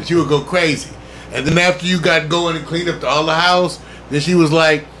 anything, she would go crazy. And then after you got going and cleaned up all the house, then she was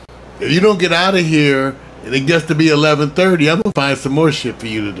like, if you don't get out of here and it gets to be 11:30, I'm going to find some more shit for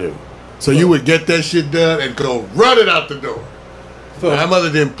you to do. So you would get that shit done and go running out the door. So my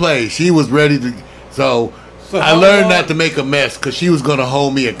mother didn't play. She was ready to. So I learned not to make a mess because she was going to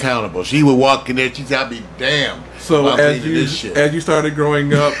hold me accountable. She would walk in there. She said, "I'll be damned." So as you started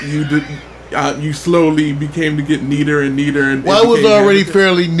growing up, you slowly became to get neater and neater. And well, I was already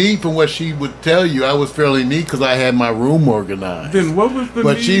fairly neat from what she would tell you. I was fairly neat because I had my room organized. Then what was the?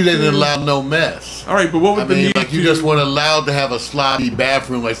 But she didn't allow no mess. All right, but what was the need? Like you just weren't allowed to have a sloppy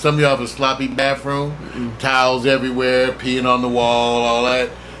bathroom. Like some of y'all have a sloppy bathroom, towels everywhere, peeing on the wall, all that.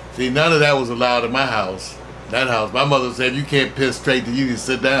 See, none of that was allowed in my house. That house, my mother said, "You can't piss straight to you. You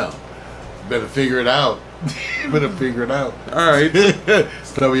sit down. You better figure it out." Better figure it out. All right.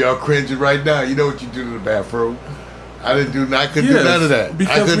 Some of y'all cringing right now. You know what you do to the bathroom. I couldn't do none of that.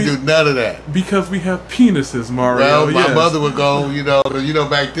 I couldn't do none of that. Because we have penises, Mario. Well, my mother would go,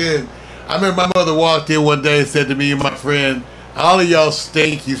 back then. I remember my mother walked in one day and said to me and my friend, "All of y'all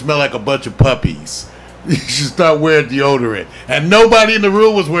stink. You smell like a bunch of puppies. You should start wearing deodorant." And nobody in the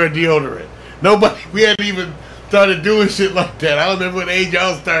room was wearing deodorant. Nobody. We hadn't even started doing shit like that. I don't remember what age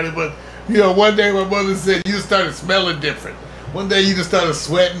y'all started, but one day my mother said you started smelling different. One day you just started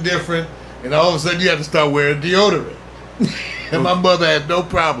sweating different, and all of a sudden you had to start wearing deodorant. And my mother had no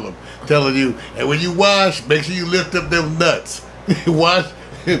problem telling you, and when you wash, make sure you lift up them nuts.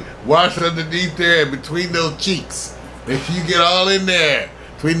 wash underneath there and between those cheeks. Make sure you get all in there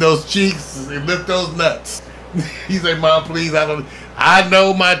between those cheeks and lift those nuts. He said, "Mom, please, I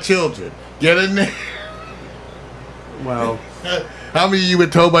know my children. Get in there." Wow. How many of you were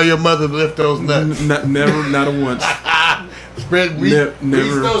told by your mother to lift those nuts? Never, not a once. Grease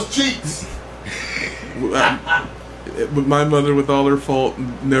those cheeks. But my mother, with all her fault,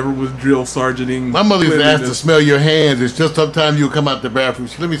 never was drill sergeanting. My mother used to ask to smell your hands. It's just sometimes you would come out the bathroom.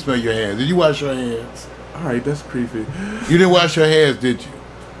 She, "Let me smell your hands. Did you wash your hands?" All right, that's creepy. You didn't wash your hands, did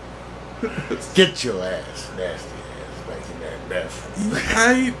you? Get your ass, nasty ass, back in that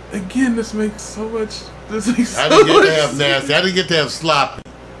bathroom. Again, this makes so much. I didn't get to have nasty. I didn't get to have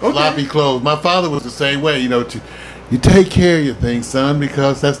sloppy clothes. My father was the same way. You take care of your things, son,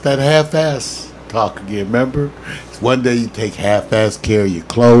 because that's that half-ass talk again. Remember, it's one day you take half-ass care of your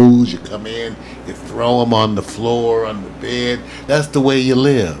clothes. You come in, you throw them on the floor, on the bed. That's the way you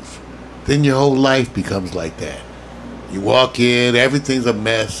live. Then your whole life becomes like that. You walk in, everything's a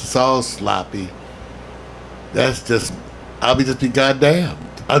mess. It's all sloppy. That's just, I'll just be goddamn.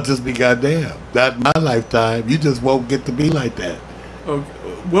 I'll just be goddamn. Not in my lifetime. You just won't get to be like that. Okay.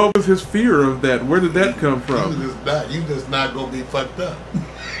 What was his fear of that? Where did that come from? You just not gonna be fucked up.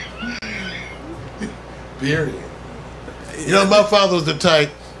 Period. My father was the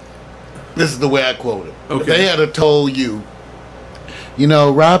type. This is the way I quote him. Okay. If they had told you,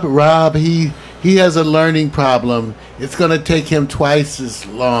 Rob, he has a learning problem. It's gonna take him twice as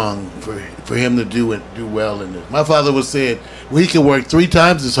long for him to do well in this. My father was saying, well, he can work 3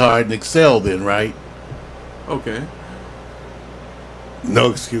 times as hard and excel then, right? Okay.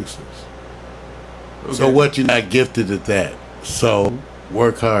 No excuses. Okay. So what, you're not gifted at that. So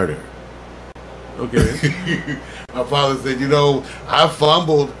work harder. Okay. My father said, I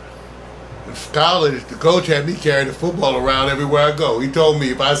fumbled in college. The coach had me carry the football around everywhere I go. He told me,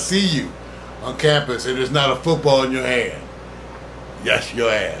 if I see you on campus and there's not a football in your hand, that's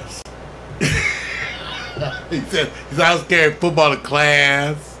your ass. He said, I was carrying football to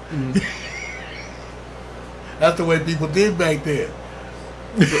class. That's the way people did back then.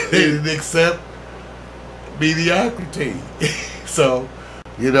 They didn't accept mediocrity. So,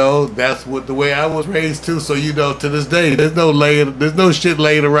 that's the way I was raised too. So, to this day, there's no shit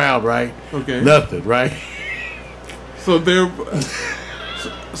laying around, right? Okay. Nothing, right?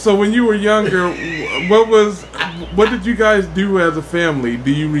 So when you were younger, what did you guys do as a family?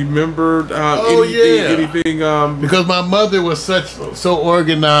 Do you remember anything? Because my mother was so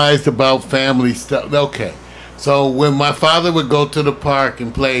organized about family stuff. Okay. So when my father would go to the park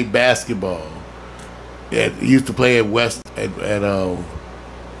and play basketball, he used to play at West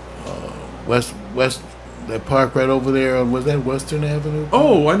that park right over there. Was that Western Avenue?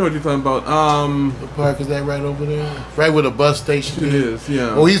 Oh, I know what you're talking about. The park is that right over there, right where the bus station It is,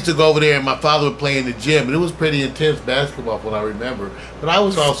 yeah. Well, we used to go over there, and my father would play in the gym, and it was pretty intense basketball, from what I remember. But I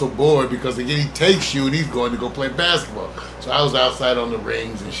was also bored because again, he takes you and he's going to go play basketball. So I was outside on the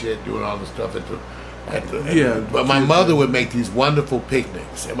rings and shit, doing all the stuff but my mother would make these wonderful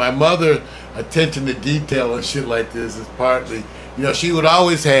picnics, and my mother attention to detail and shit like this is partly, she would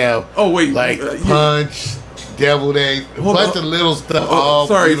always have punch, deviled eggs, a bunch of little stuff.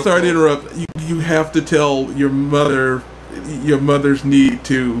 Sorry to interrupt. You have to tell your mother's need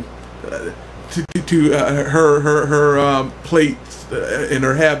to her plates and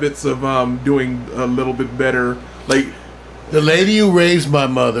her habits of doing a little bit better, like. The lady who raised my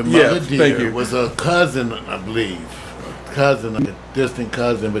mother, dear, was a cousin, I believe. A distant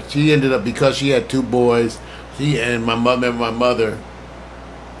cousin. But she ended up, because she had two boys, her mother,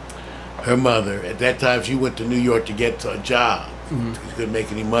 at that time, she went to New York to get a job. Mm-hmm. She couldn't make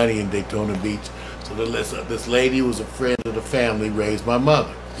any money in Daytona Beach. So this lady who was a friend of the family raised my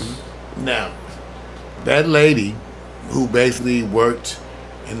mother. Mm-hmm. Now, that lady, who basically worked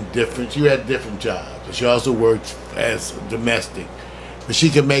she had different jobs. She also worked as domestic, but she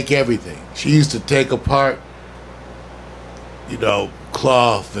could make everything. She used to take apart,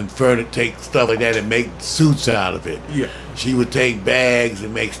 cloth and furniture, take stuff like that and make suits out of it. Yeah. She would take bags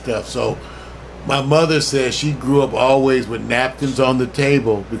and make stuff. So my mother says she grew up always with napkins on the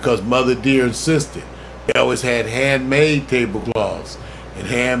table because Mother Dear insisted. They always had handmade tablecloths and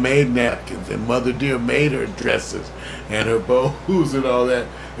handmade napkins, and Mother Dear made her dresses and her bows and all that.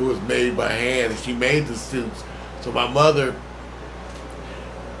 It was made by hand, and she made the suits. So my mother,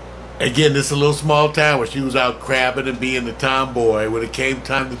 again, this is a little small town where she was out crabbing and being the tomboy. When it came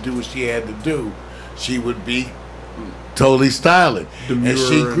time to do what she had to do, she would be totally styling. And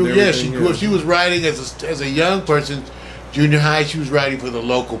she grew. She was writing as a young person. Junior high, she was writing for the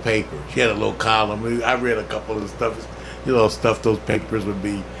local paper. She had a little column. I read a couple of the stuff, stuff those papers would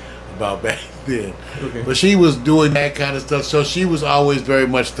be about back then. Okay. But she was doing that kind of stuff, so she was always very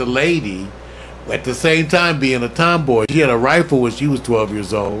much the lady, at the same time being a tomboy. She had a rifle when she was 12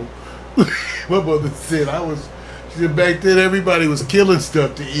 years old. My mother said she said back then everybody was killing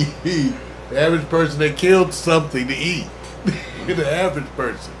stuff to eat. The average person, they killed something to eat. The average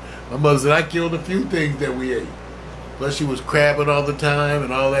person. My mother said, I killed a few things that we ate. Plus she was crabbing all the time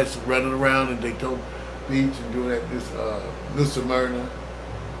and all that, running around in Daytona Beach and doing that, New Smyrna.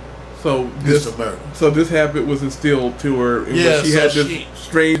 So this habit was instilled to her. Yeah, she had this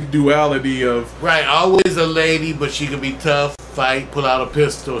strange duality of always a lady, but she could be tough, fight, pull out a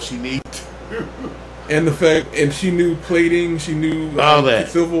pistol if she needs to. And she knew plating, she knew all that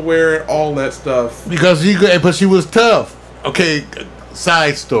silverware, all that stuff. But she was tough. Okay,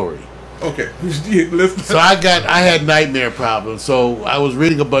 side story. Okay, listen. So I had nightmare problems. So I was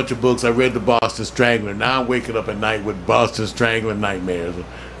reading a bunch of books. I read The Boston Strangler. Now I'm waking up at night with Boston Strangler nightmares.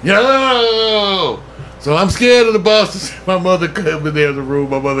 Yo! So I'm scared of the Boston. My mother comes in there in the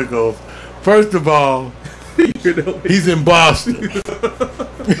room. My mother goes, first of all, he's in Boston.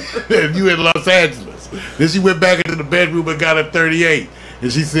 And you in Los Angeles. Then she went back into the bedroom and got a 38.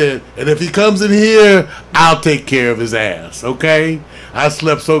 And she said, and if he comes in here, I'll take care of his ass, okay? I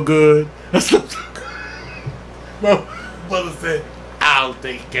slept so good. My mother said, I'll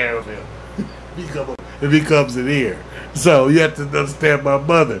take care of him if he comes in here. So you have to understand my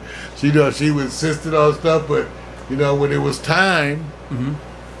mother. She insisted on stuff, but when it was time,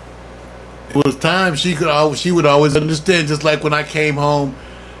 she would always understand. Just like when I came home,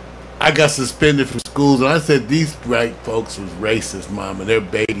 I got suspended from schools, and I said these white folks was racist, Mom, and they're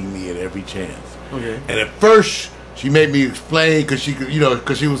baiting me at every chance. Okay. And at first, she made me explain because she could,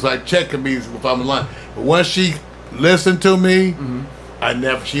 because she was like checking me if I'm lying. But once she listened to me,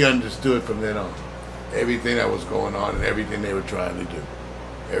 she understood from then on. Everything that was going on and everything they were trying to do.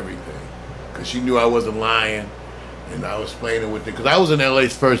 Everything. Because she knew I wasn't lying, and I was explaining with it. Because I was in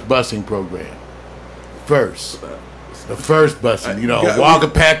LA's first busing program. The first busing, walking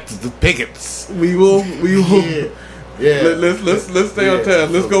past the pickets. We will. Yeah. Let's stay on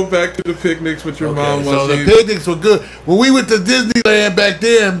task. Let's go back to the picnics with your mom. So the picnics were good. When we went to Disneyland back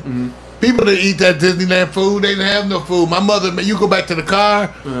then, people didn't eat that Disneyland food. They didn't have no food. My mother, you go back to the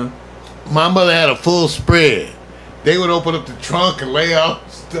car, my mother had a full spread. They would open up the trunk and lay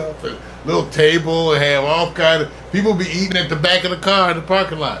out stuff, and little table, and have all kind of people be eating at the back of the car in the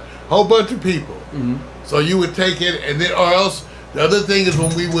parking lot. Whole bunch of people. So you would take it, and then or else the other thing is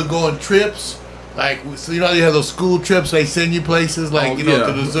when we would go on trips, Like, so you know, you have those school trips. They send you places, like to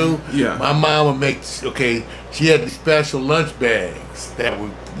the zoo. Yeah. My mom would make. Okay, she had these special lunch bags that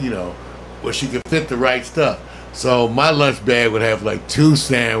would, where she could fit the right stuff. So my lunch bag would have like 2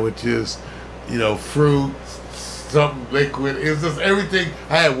 sandwiches, fruit, something liquid. It was just everything.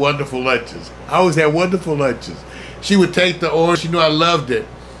 I had wonderful lunches. I always had wonderful lunches. She would take the orange. She knew I loved it.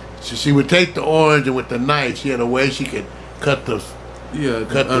 So she would take the orange, and with the knife, she had a way she could cut the. Yeah,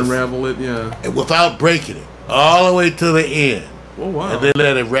 unravel it, yeah. And without breaking it, all the way to the end. Oh, wow. And then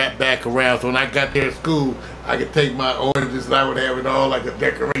let it wrap back around. So when I got there at school, I could take my oranges and I would have it all like a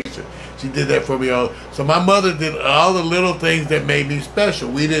decoration. She did that for me all. So my mother did all the little things that made me special.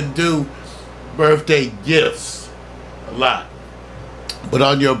 We didn't do birthday gifts a lot. But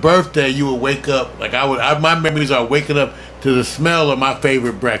on your birthday, you would wake up, like my memories are waking up to the smell of my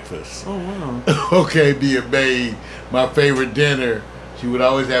favorite breakfast. Oh, wow. Okay, being made, my favorite dinner. She would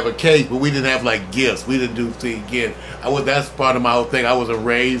always have a cake, but we didn't have like gifts. We didn't do things again. That's part of my whole thing. I wasn't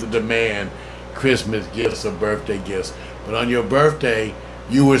raised to demand Christmas gifts or birthday gifts. But on your birthday,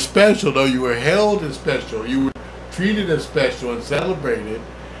 you were special, though. You were held as special. You were treated as special and celebrated.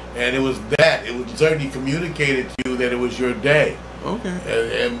 And it was certainly communicated to you that it was your day. Okay.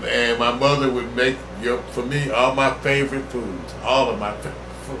 And my mother would make for me all my favorite foods, all of my favorite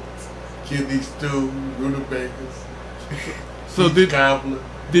foods: kidney stew, rutabagas. So did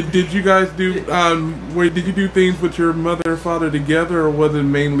you guys do? Did you do things with your mother and father together, or was it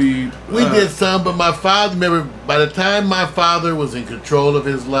mainly? We did some, but my father. Remember, by the time my father was in control of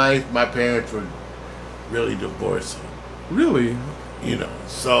his life, my parents were really divorcing. Really?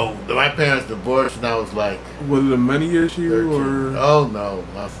 So my parents divorced, and I was like, was it a money issue 13. or? Oh no,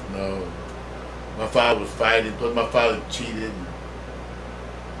 no. My father was fighting, but my father cheated.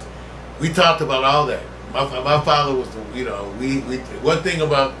 We talked about all that. My father was, one thing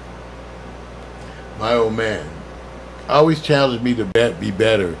about my old man, always challenged me to be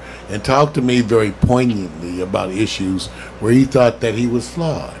better and talk to me very poignantly about issues where he thought that he was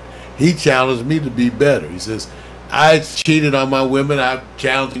flawed. He challenged me to be better. He says, I cheated on my women. I'm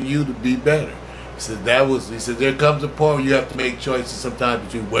challenging you to be better. He said, there comes a point where you have to make choices sometimes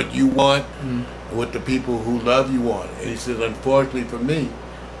between what you want and what the people who love you want. And he says, unfortunately for me,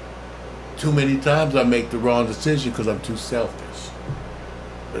 too many times I make the wrong decision because I'm too selfish.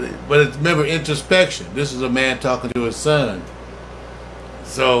 But remember, introspection. This is a man talking to his son.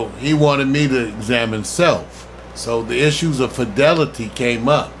 So he wanted me to examine self. So the issues of fidelity came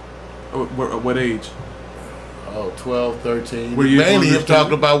up. What age? 12, 13. Were you mainly him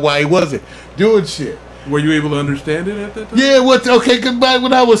talking about why he wasn't doing shit. Were you able to understand it at that time? Yeah, okay, because I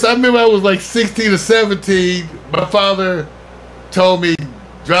remember I was like 16 or 17, my father told me,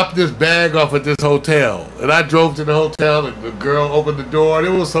 drop this bag off at this hotel. And I drove to the hotel, and the girl opened the door, and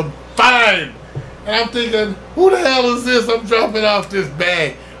it was some fine. And I'm thinking, who the hell is this? I'm dropping off this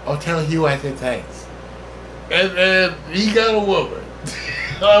bag. I'll tell you, I said thanks. And he got a woman.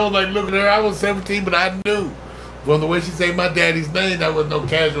 I was like, look at her. I was 17, but I knew. From the way she said my daddy's name, that was no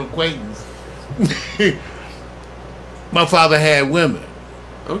casual acquaintance. My father had women.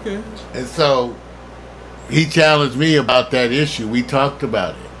 Okay. And so he challenged me about that issue. We talked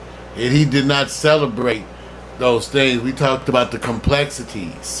about it. And he did not celebrate those things. We talked about the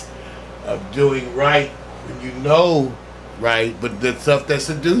complexities of doing right when you know right, but the stuff that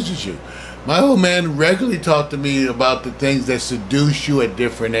seduces you. My old man regularly talked to me about the things that seduce you at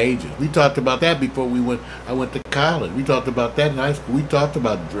different ages. We talked about that before I went to college. We talked about that in high school. We talked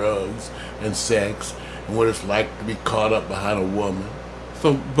about drugs and sex and what it's like to be caught up behind a woman.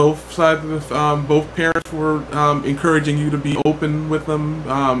 So both sides of this, both parents were encouraging you to be open with them.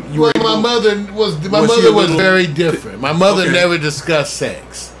 My mother was very different. My mother never discussed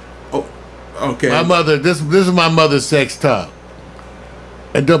sex. Oh, okay. My mother, this is my mother's sex talk.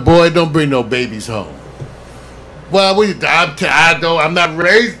 And don't bring no babies home. Well, I'm not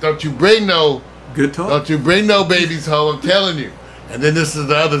raised. Don't you bring no good talk. Don't you bring no babies home? I'm telling you. And then this is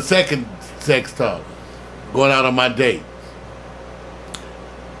the second sex talk. Going out on my date.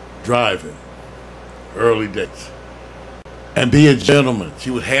 Driving. Early dates. And be a gentleman. She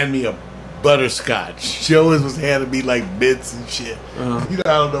would hand me a butterscotch. She always was handing me like mints and shit. Uh-huh. I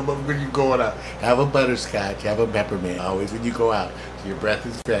don't know, but when you're going out, have a butterscotch, have a peppermint. Always when you go out, so your breath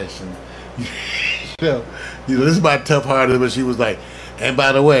is fresh. And this is my tough hearted, but she was like, and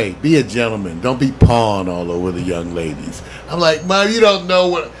by the way, be a gentleman. Don't be pawing all over the young ladies. I'm like, Mom, you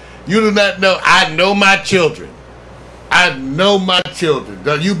do not know. I know my children. I know my children.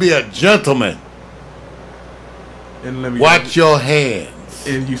 You be a gentleman. And let me watch your hands.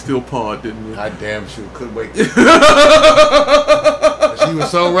 And you still pawed, didn't you? I damn sure couldn't wait. She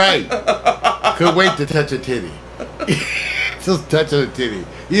was so right. Couldn't wait to touch a titty. Just touching a titty.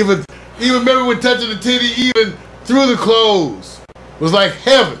 Even remember when touching the titty, even through the clothes, was like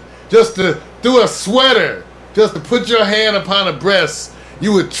heaven. Just to do a sweater, just to put your hand upon a breast,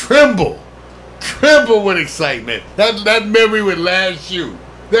 you would tremble with excitement. That memory would last you.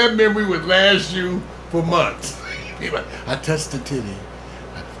 That memory would last you for months. I touched the titty.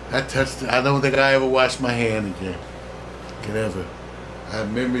 I don't think I ever washed my hand again. Can ever. I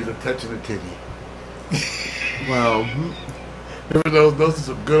have memories of touching the titty. Wow. Remember those are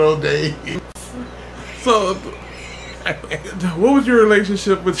some good old days. So, what was your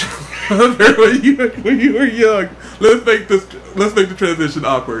relationship with your mother when you were young? Let's make the transition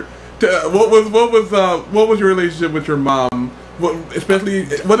awkward. What was your relationship with your mom? Especially,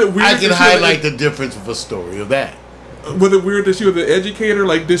 was it weird? I can highlight the difference of a story of that. Was it weird that she was an educator?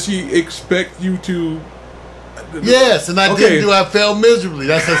 Like, did she expect you to? Yes, and I didn't do. I failed miserably.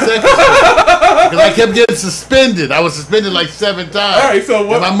 That's the second story. Because I kept getting suspended. I was suspended like 7 times. All right, so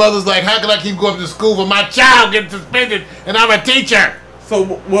what? And my mother's like, "How can I keep going to school for my child getting suspended and I'm a teacher?" So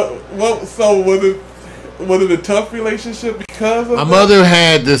what? So was it a tough relationship because of my mother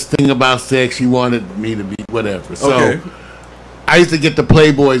had this thing about sex. She wanted me to be whatever. So I used to get the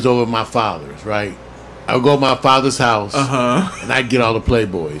Playboys over my father's, right? I would go to my father's house, and I'd get all the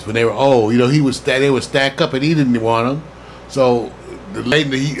Playboys. When they were old, they would stack up, and he didn't want them. So I'd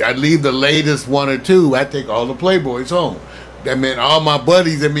leave the latest 1 or 2. I'd take all the Playboys home. That meant all my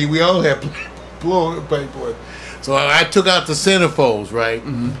buddies and me, we all had Playboys. So I took out the centerfolds, right?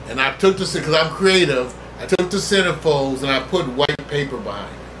 And I took because I'm creative. I took the centerfolds and I put white paper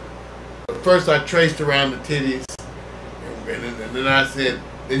behind it. But first I traced around the titties, and then I said,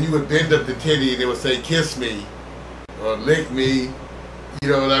 then you would bend up the titty and it would say, "Kiss me," or "Lick me."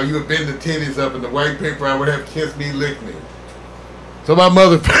 Now you would bend the titties up and the white paper I would have "Kiss me, lick me." So my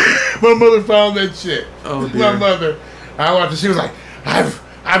mother found that shit. Oh, dear. My mother, she was like,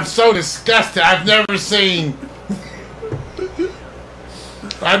 I'm so disgusted. I've never seen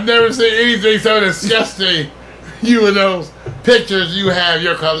anything so disgusting. You and those pictures you have,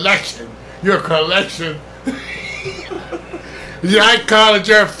 your collection. I called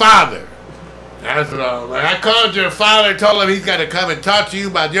your father. That's what I was like. I called your father, told him he's got to come and talk to you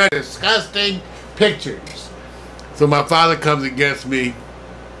about your disgusting pictures. So my father comes and gets me,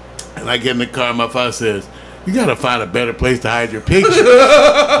 and I get in the car, and my father says, "You got to find a better place to hide your pictures."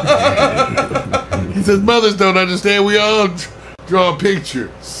 He says, "Mothers don't understand. We all draw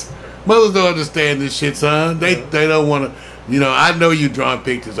pictures. Mothers don't understand this shit, son. They don't want to. I know you drawing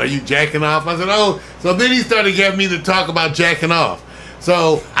pictures. Are you jacking off?" I said, "Oh." So then he started getting me to talk about jacking off.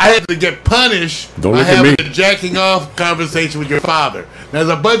 So I had to get punished by having a jacking off conversation with your father. There's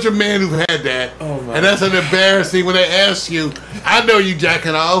a bunch of men who've had that, and that's an embarrassing when they ask you, "I know you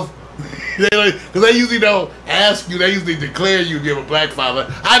jacking off." Because they usually don't ask you. They usually declare you if you have a black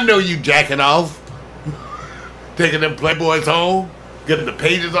father. "I know you jacking off." Taking them Playboys home, getting the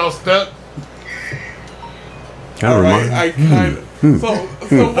pages all stuck. I kind of. So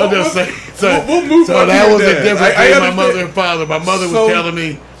I'm just saying. We'll move so on that to was your the dad. difference between my mother and father. My mother was telling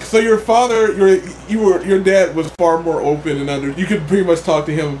me. So your father, your dad was far more open and you could pretty much talk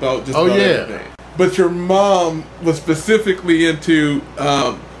to him about just about everything. But your mom was specifically into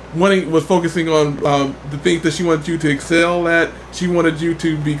was focusing on the things that she wanted you to excel at. She wanted you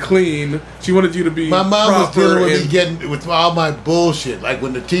to be clean. She wanted you to be. My mom was dealing with me with all my bullshit. Like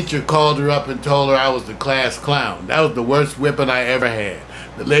when the teacher called her up and told her I was the class clown. That was the worst whipping I ever had.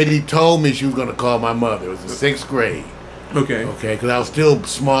 The lady told me she was going to call my mother. It was the 6th grade. Okay, because I was still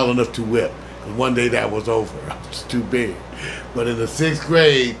small enough to whip. Because one day that was over. I was too big. But in the 6th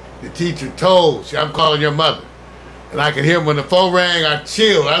grade, the teacher told, "I'm calling your mother." And I could hear when the phone rang, I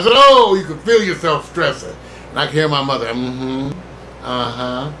chilled. I said, "Oh," you could feel yourself stressing. And I could hear my mother,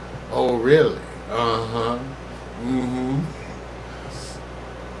 "Oh, really?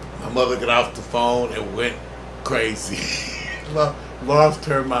 My mother got off the phone and went crazy. Lost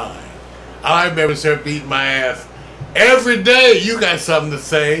her mind. I remember her beating my ass. "Every day you got something to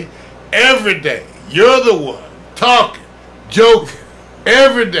say. Every day. You're the one talking, joking.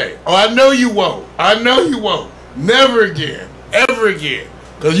 Every day. Oh, I know you won't. Never again. Ever again.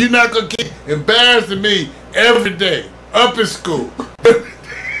 Because you're not going to keep embarrassing me every day. Up in school."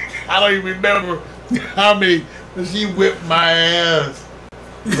 I don't even remember how many. She whipped my ass.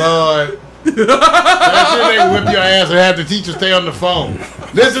 Lord. That's when they whip your ass and have the teacher stay on the phone.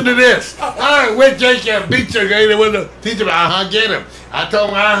 "Listen to this. All right, where J.K. beat you?" They would the teacher, "Get him." I told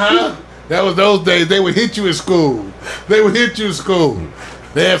him, That was those days. They would hit you in school.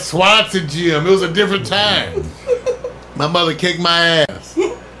 They had SWATs in gym. It was a different time. My mother kicked my ass.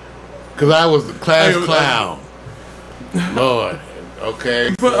 because I was the class clown. Lord,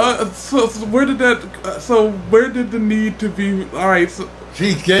 okay. But so where did that? So where did the need to be? All right. So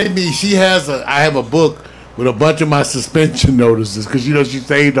she gave me. I have a book with a bunch of my suspension notices because she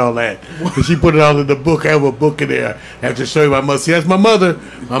saved all that. And she put it all in the book. I have a book in there. I have to show you my mother. See, that's my mother.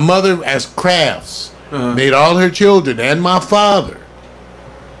 My mother, as crafts, made all her children and my father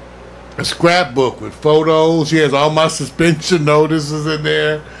a scrapbook with photos. She has all my suspension notices in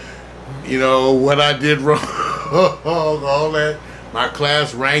there. What I did wrong, all that. My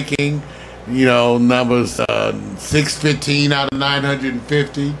class ranking, numbers 615 out of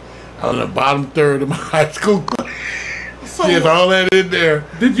 950. I was in the bottom third of my high school class. So she has all that in there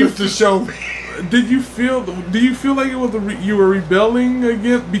just to show me. Do you feel like it was you were rebelling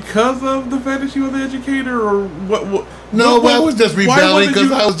against because of the fact that she was an educator, or what? No, I was just rebelling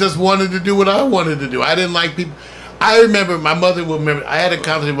because I was just wanting to do what I wanted to do. I didn't like people. I remember my mother will remember. I had a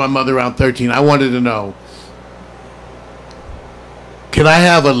conversation with my mother around 13. I wanted to know, can I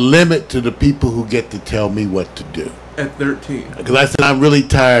have a limit to the people who get to tell me what to do? At 13. Because I said, I'm really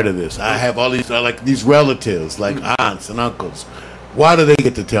tired of this. I have all these, these relatives, like aunts and uncles. Why do they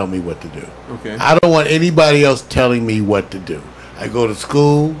get to tell me what to do? Okay. I don't want anybody else telling me what to do. I go to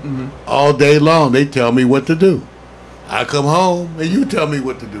school all day long. They tell me what to do. I come home and you tell me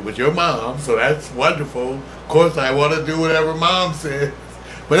what to do. But you're mom, so that's wonderful. Of course, I want to do whatever mom says.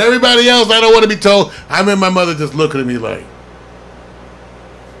 But everybody else, I don't want to be told. I remember my mother just looking at me like,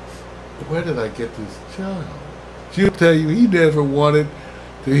 where did I get this child? She'll tell you he never wanted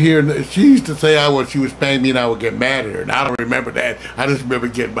to hear. She used to say she was spanking me and I would get mad at her. And I don't remember that. I just remember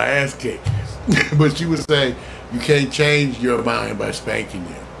getting my ass kicked. But she would say, you can't change your mind by spanking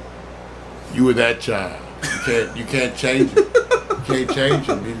you. You were that child. You can't change him. You can't change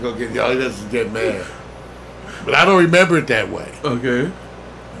him. He's gonna get, all he does is get mad. But I don't remember it that way. Okay.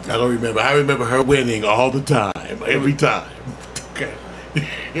 I don't remember. I remember her winning all the time, every time. Okay.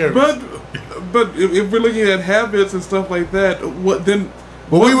 But if we're looking at habits and stuff like that, what then?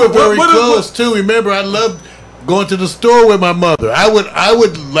 Well, we were very close too. Remember, I loved going to the store with my mother. I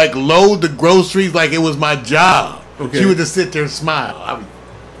would like load the groceries like it was my job. Okay. She would just sit there and smile. I would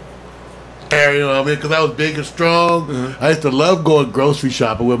carry, because I was big and strong. I used to love going grocery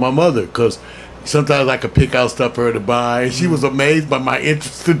shopping with my mother because sometimes I could pick out stuff for her to buy. And she was amazed by my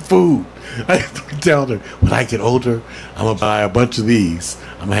interest in food. I used to tell her, when I get older, I'm going to buy a bunch of these.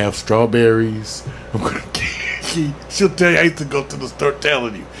 I'm going to have strawberries. She'll tell you, I used to go to the store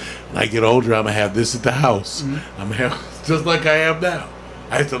telling you, when I get older, I'm going to have this at the house. I'm going to have, just like I am now.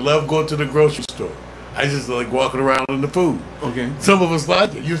 I used to love going to the grocery store. I just like walking around in the food. Okay. Some of us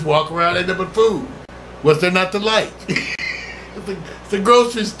like it. You just walk around in there with food. What's there not to like? It's a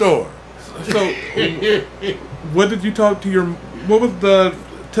grocery store. So, what did you talk to your...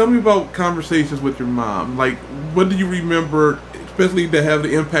 Tell me about conversations with your mom. Like, what do you remember, especially to have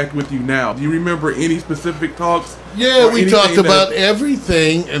the impact with you now? Do you remember any specific talks? Yeah, we talked about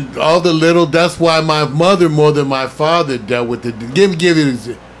everything and all the little... That's why my mother, more than my father, dealt with it. Give you an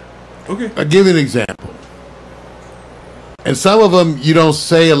example. Okay. I'll give you an example. And some of them you don't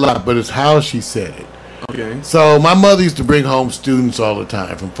say a lot, but it's how she said it. Okay. So my mother used to bring home students all the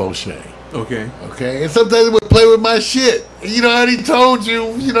time from Fauché. Okay. Okay. And sometimes they would play with my shit. I already told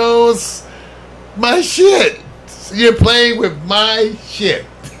you, it's my shit. So you're playing with my shit.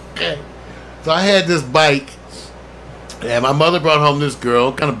 Okay. So I had this bike, and my mother brought home this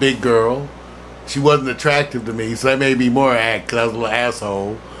girl, kind of big girl. She wasn't attractive to me, so that made me more act because I was a little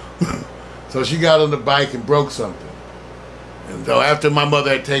asshole. So she got on the bike and broke something. And so after my mother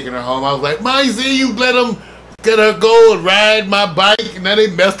had taken her home, I was like, "My, see, you let her go and ride my bike, and then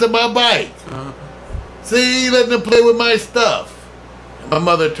they messed up my bike. See, letting them play with my stuff." And my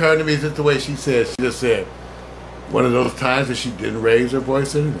mother turned to me just the way she said. She just said, one of those times that she didn't raise her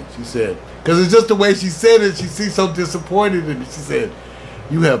voice or anything. She said, because it's just the way she said it, she seemed so disappointed in me. She said,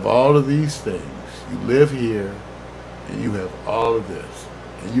 "You have all of these things. You live here, and you have all of this,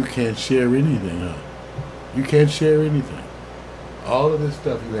 and you can't share anything, huh? You can't share anything. All of this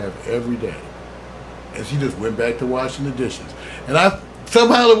stuff you have every day." And she just went back to washing the dishes. And I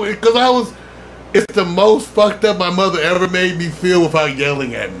somehow, because it's the most fucked up my mother ever made me feel without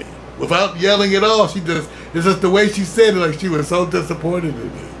yelling at me. Without yelling at all, it's just the way she said it, like she was so disappointed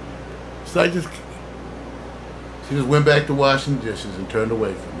in me. So she just went back to washing dishes and turned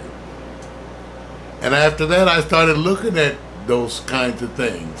away from me. And after that, I started looking at those kinds of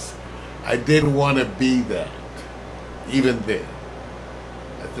things. I didn't want to be that, even then.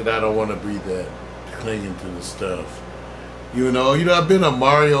 I said, I don't want to be that, clinging to the stuff. I've been a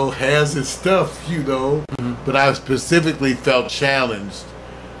Mario has his stuff, but I specifically felt challenged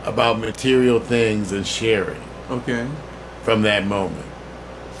about material things and sharing. Okay. From that moment.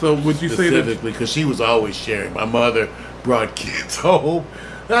 So would you say that specifically because she was always sharing? My mother brought kids home.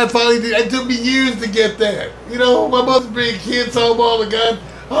 I finally did. It took me years to get that. You know, my mother bringing kids home all the damn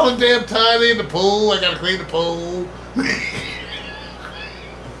time. They in the pool. I gotta clean the pool.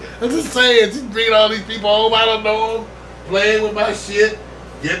 I'm just saying, she's bringing all these people home. I don't know them, playing with my shit,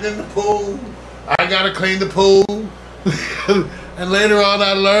 getting in the pool. I gotta clean the pool. And later on,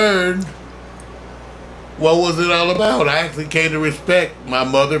 I learned what was it all about. I actually came to respect my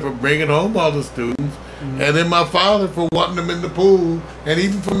mother for bringing home all the students, and then my father for wanting them in the pool, and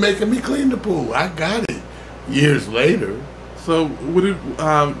even for making me clean the pool. I got it years later. So would it,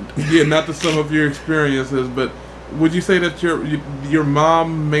 yeah, not the sum of your experiences, but would you say that your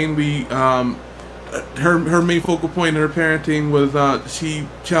mom mainly, her main focal point in her parenting was she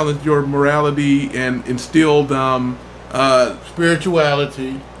challenged your morality and instilled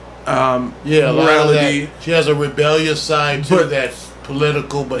spirituality. Yeah, morality. She has a rebellious side too that's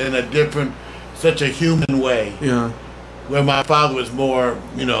political, but in a different, such a human way. Yeah. Where my father was more,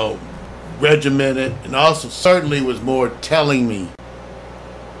 you know, regimented, and also certainly was more telling me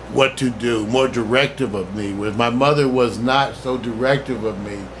what to do, more directive of me, whereas my mother was not so directive of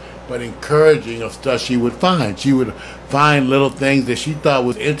me, but encouraging of stuff she would find. She would find little things that she thought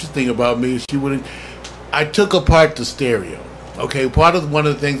was interesting about me. I took apart the stereo. Okay, one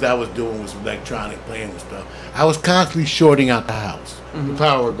of the things I was doing was electronic, playing with stuff. I was constantly shorting out the house. The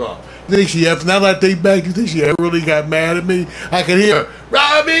power would go off. You think she ever, now that I think back, you think she ever really got mad at me? I could hear her,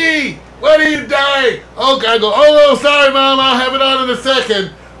 Robbie, what are you doing? Okay, I go, oh, sorry, Mom, I'll have it on in a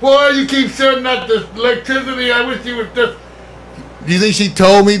second. Boy, you keep shutting out the electricity. I wish you would just... Do you think she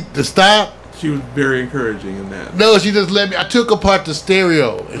told me to stop? She was very encouraging in that. No, she just let me. I took apart the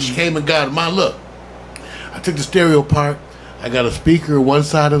stereo, and she came and got it. Mom, look, I took the stereo apart. I got a speaker on one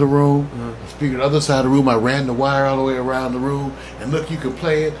side of the room, a speaker on the other side of the room. I ran the wire all the way around the room, and look, you can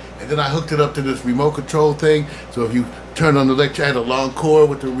play it. And then I hooked it up to this remote control thing. So if you turn on the electric, I had a long cord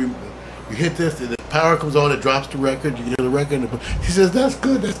with the remote. You hit this, and the power comes on, it drops the record, you hear the record. She says, that's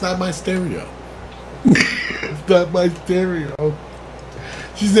good, that's not my stereo. It's not my stereo.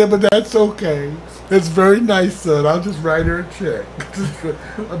 She said, but that's okay. It's very nice, son. I'll just write her a check.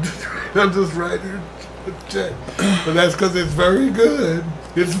 I'll just write her a check. But that's because it's very good.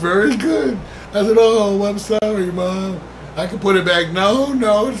 It's very good. I said, oh, I'm sorry, Mom. I can put it back. No,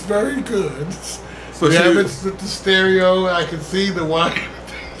 it's very good. So we have it with the stereo. I can see the wire.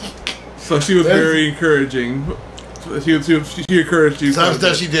 So she was very encouraging. She encouraged you. Some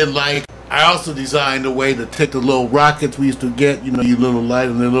stuff she didn't like. I also designed a way to take the little rockets we used to get, you know, you little light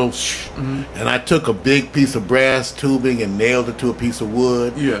and the little and I took a big piece of brass tubing and nailed it to a piece of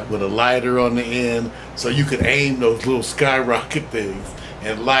wood with a lighter on the end, so you could aim those little skyrocket things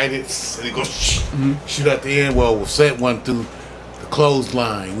and light it, and it goes shoot at the end. Well, we'll set one through the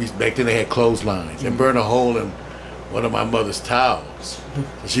clothesline. Back then they had clotheslines, and burn a hole in one of my mother's towels.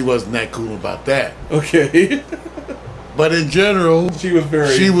 So she wasn't that cool about that. Okay. But in general, she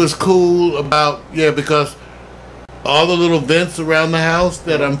was cool about, because all the little vents around the house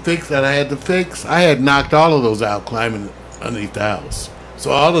that I had to fix, I had knocked all of those out climbing underneath the house.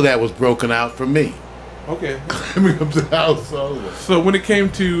 So all of that was broken out for me. Okay. Climbing up the house. So when it came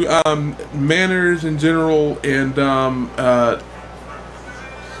to manners in general and sorry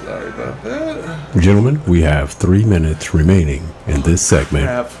about that. Gentlemen, we have 3 minutes remaining in this segment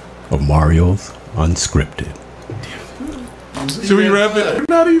of Mario's Unscripted. Should we wrap it? We're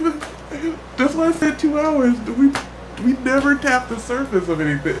not even. That's why I said 2 hours. We never tap the surface of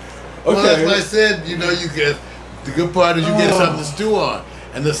anything. Okay. Well, that's what I said. You know, you get the good part is you get something to stew on,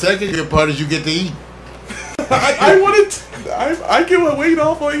 and the second good part is you get to eat. I wanted. I can wait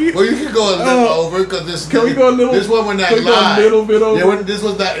off on you. Well, you can go a little over because this. Can we go a little? This one we're not live. Go a little bit over. Yeah, this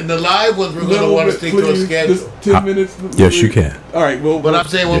was not in the live ones. We're going to want to stick to a schedule. Just 10 minutes. Yes, you can. All right. Well, but I'm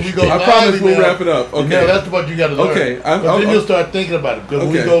saying when we go live, I promise we'll wrap it up. Okay. Yeah, that's what you got to learn. Okay. Then you'll start thinking about it because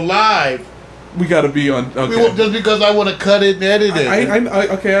when we go live, we got to be on. Okay. Just because I want to cut it and edit it.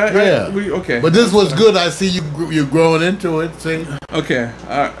 Okay. But this was good. I see you growing into it. See. Okay.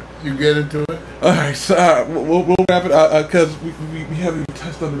 You get into it. All right, so we'll wrap it up because we haven't even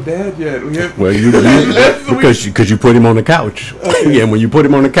touched on the dad yet. Because you put him on the couch. Okay. Yeah, when you put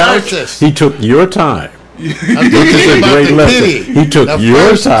him on the couch, he took your time. Which is a great lesson. He took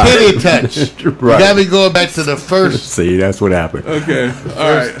your time. Titty touch. Right. You got me going back to the first. See, that's what happened. Okay,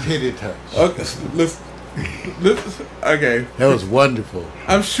 all right. Titty touch. Okay, let's. Okay. That was wonderful.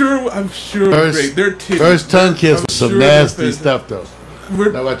 I'm sure. First, Their titties. First tongue kiss was some nasty stuff, though.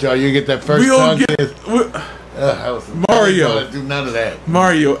 How about y'all? You get that first tongue kiss? Mario, I didn't do none of that.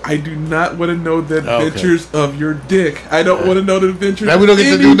 Mario, I do not want to know the adventures of your dick. I don't want to know the adventures. Now we don't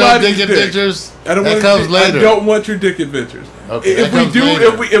get to do no dick dick. adventures. I don't that comes later. I don't want your dick adventures. Okay,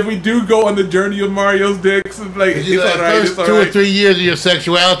 if we do go on the journey of Mario's dicks, it's like it's all right. First 2 or 3 years of your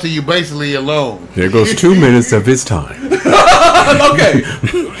sexuality, you're basically alone. There goes 2 minutes of his time. Okay,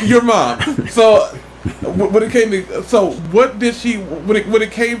 your mom. So when it came to what did she when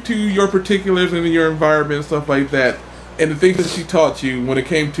it came to your particulars and your environment and stuff like that, and the things that she taught you when it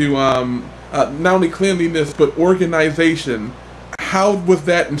came to not only cleanliness but organization. How was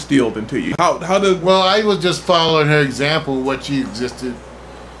that instilled into you? How did? Well, I was just following her example, what she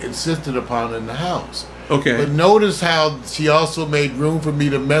insisted upon in the house. Okay. But notice how she also made room for me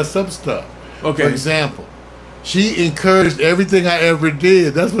to mess up stuff. Okay. For example, she encouraged everything I ever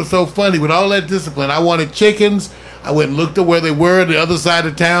did. That's what's so funny. With all that discipline, I wanted chickens. I went and looked at where they were on the other side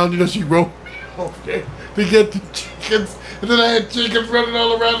of town. You know, she wrote me over there to get the chickens. And then I had chickens running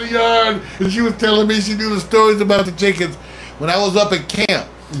all around the yard. And she was telling me she knew the stories about the chickens. When I was up at camp,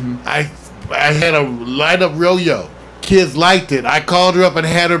 I had a light-up rodeo. Kids liked it. I called her up and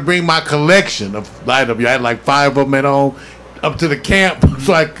had her bring my collection of light-up. I had like 5 of them at home up to the camp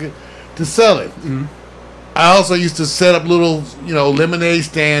so I could to sell it. I also used to set up little, lemonade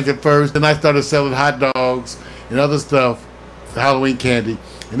stands at first. Then I started selling hot dogs and other stuff, Halloween candy.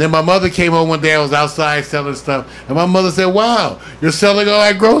 And then my mother came home one day. I was outside selling stuff, and my mother said, "Wow, you're selling all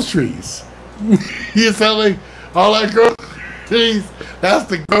our groceries. You're selling all our groceries." That's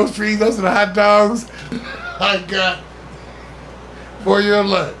the groceries. Those are the hot dogs I got for your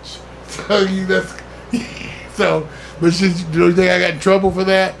lunch. But do you think I got in trouble for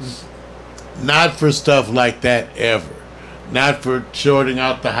that? Not for stuff like that ever. Not for shorting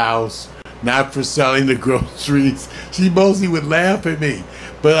out the house. Not for selling the groceries. She mostly would laugh at me.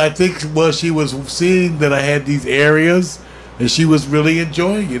 But I think she was seeing that I had these areas, and she was really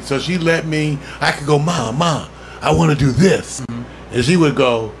enjoying it. So she let me. I could go, Mom. I want to do this. And she would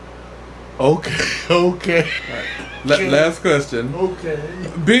go, okay. Last question. Okay.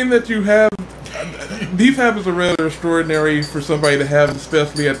 Being that you have, these habits are rather extraordinary for somebody to have,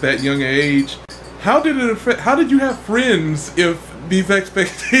 especially at that young age. How did you have friends if these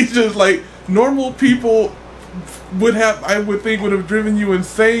expectations, like normal people would have, I would think would have driven you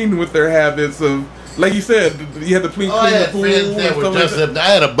insane with their habits of, like you said, you had to clean the pool and stuff like that. I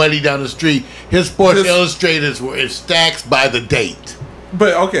had a buddy down the street. His Sports Illustrators were in stacks by the date.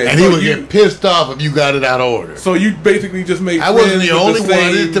 But okay, and he would get pissed off if you got it out of order. So you basically just made. I wasn't the only one.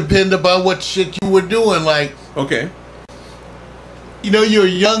 It depended upon what shit you were doing. Like, okay, you're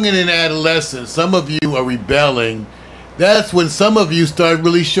young and in adolescence. Some of you are rebelling. That's when some of you start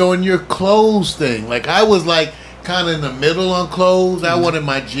really showing your clothes thing. Like I was like kind of in the middle on clothes. I wanted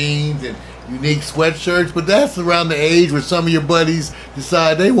my jeans and unique sweatshirts, but that's around the age where some of your buddies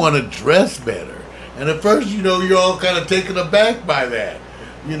decide they want to dress better. And at first, you're all kind of taken aback by that.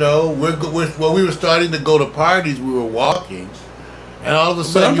 We were starting to go to parties, we were walking, and all of a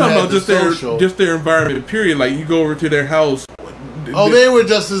sudden, but I'm talking about just their environment. Period. Like you go over to their house. Oh, they were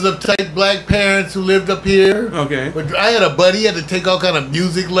just as uptight black parents who lived up here. Okay. But I had a buddy, he had to take all kind of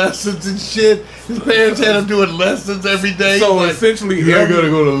music lessons and shit. His parents had him doing lessons every day. So like, essentially, you gotta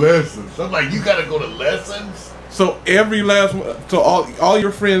go to lessons. I'm like, you gotta go to lessons? So all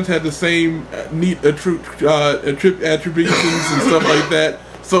your friends had the same neat attributions and stuff like that.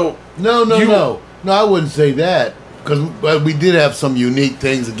 So no, I wouldn't say that, because we did have some unique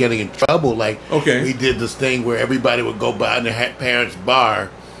things of getting in trouble. Like we did this thing where everybody would go by in their parents'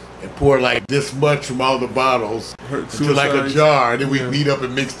 bar and pour like this much from all the bottles into like a jar, and then we'd meet up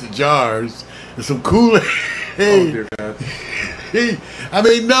and mix the jars and some Kool-Aid. Oh dear God. I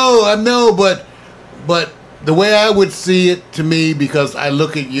mean, I know, but the way I would see it, to me, because I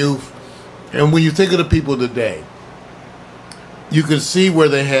look at youth, and when you think of the people today, you can see where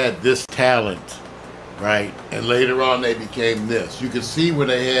they had this talent, right? And later on they became this. You can see where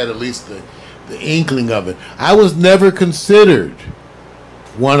they had at least the inkling of it. I was never considered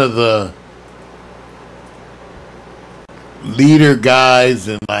one of the leader guys,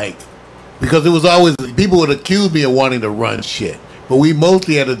 and because it was always, people would accuse me of wanting to run shit. But we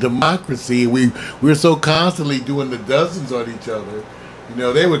mostly had a democracy. We were so constantly doing the dozens on each other.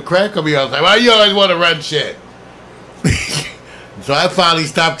 They would crack on me. I was like, why you always want to run shit? So I finally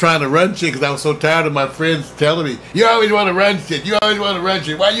stopped trying to run shit because I was so tired of my friends telling me, you always want to run shit. You always want to run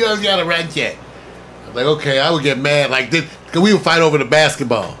shit. Why you always got to run shit? I was like, okay, I would get mad like this. Because we would fight over the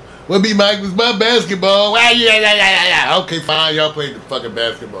basketball. What be Mike? Was my basketball. Okay, fine. Y'all played the fucking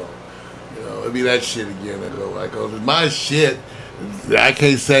basketball. It'd be that shit again. I go, it's my shit. I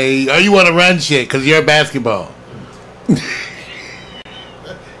can't say, oh, you want to run shit because you're basketball.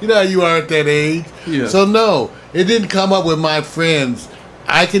 You know how you are at that age? Yeah. So, no, it didn't come up with my friends.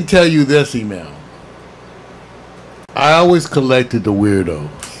 I can tell you this, email. I always collected the weirdos.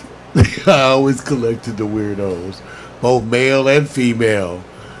 I always collected the weirdos, both male and female.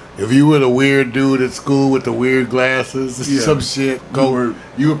 If you were the weird dude at school with the weird glasses, some shit,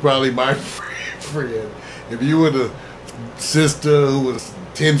 you were probably my friend. If you were the sister who was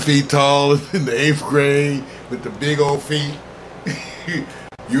 10 feet tall in the 8th grade with the big old feet,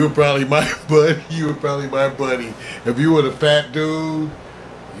 you were probably my buddy. If you were the fat dude,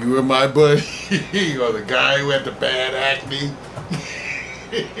 you were my buddy. Or the guy who had the bad acne.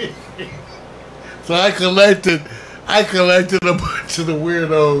 So I collected a bunch of the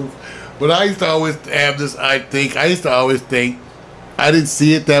weirdos. But I used to always have this, I used to always think, I didn't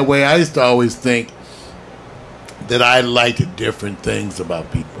see it that way. I used to always think that I liked different things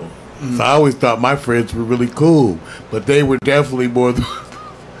about people. So I always thought my friends were really cool. But they were definitely more the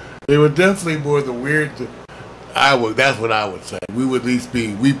weird. That's what I would say. We would at least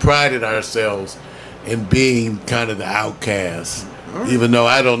we prided ourselves in being kind of the outcasts. Even though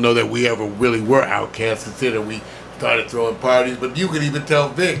I don't know that we ever really were outcasts, considering we started throwing parties. But you could even tell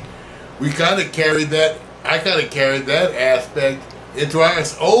Vic, we kind of carried that. I kind of carried that aspect into our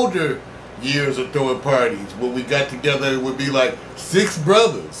older years of throwing parties. When we got together, it would be like 6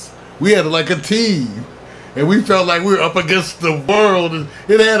 brothers. We had like a team, and we felt like we were up against the world. And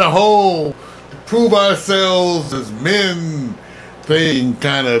it had a whole prove ourselves as men thing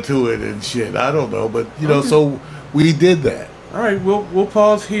kind of to it and shit. I don't know, but you know, so we did that. All right, we'll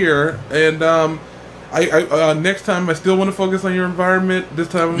pause here, and I next time I still want to focus on your environment. This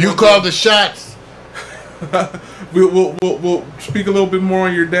time you call the shots. we'll speak a little bit more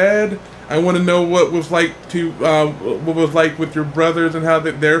on your dad. I want to know what was like with your brothers and how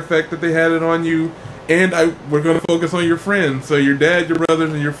their effect that they had it on you. And we're going to focus on your friends. So your dad, your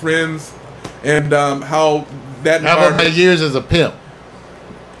brothers, and your friends, and how that. How about my years as a pimp?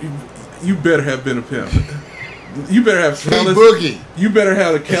 You better have been a pimp. You better have boogie. You better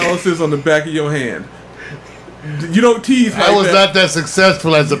have the calluses on the back of your hand. You don't tease like I was that. not that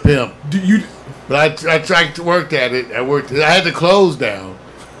successful as a pimp. But I tried to work at it. I had to close down.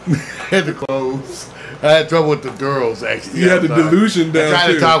 I had trouble with the girls, actually. You had the delusion down, I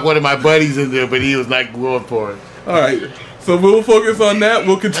tried to talk one of my buddies in there, but he was not going for it. All right. So we'll focus on that.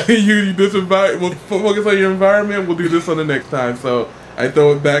 We'll continue this we'll focus on your environment. We'll do this on the next time. So I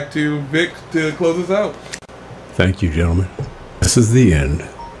throw it back to Vic to close us out. Thank you, gentlemen. This is the end,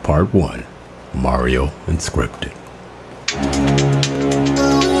 part 1, Mario Unscripted.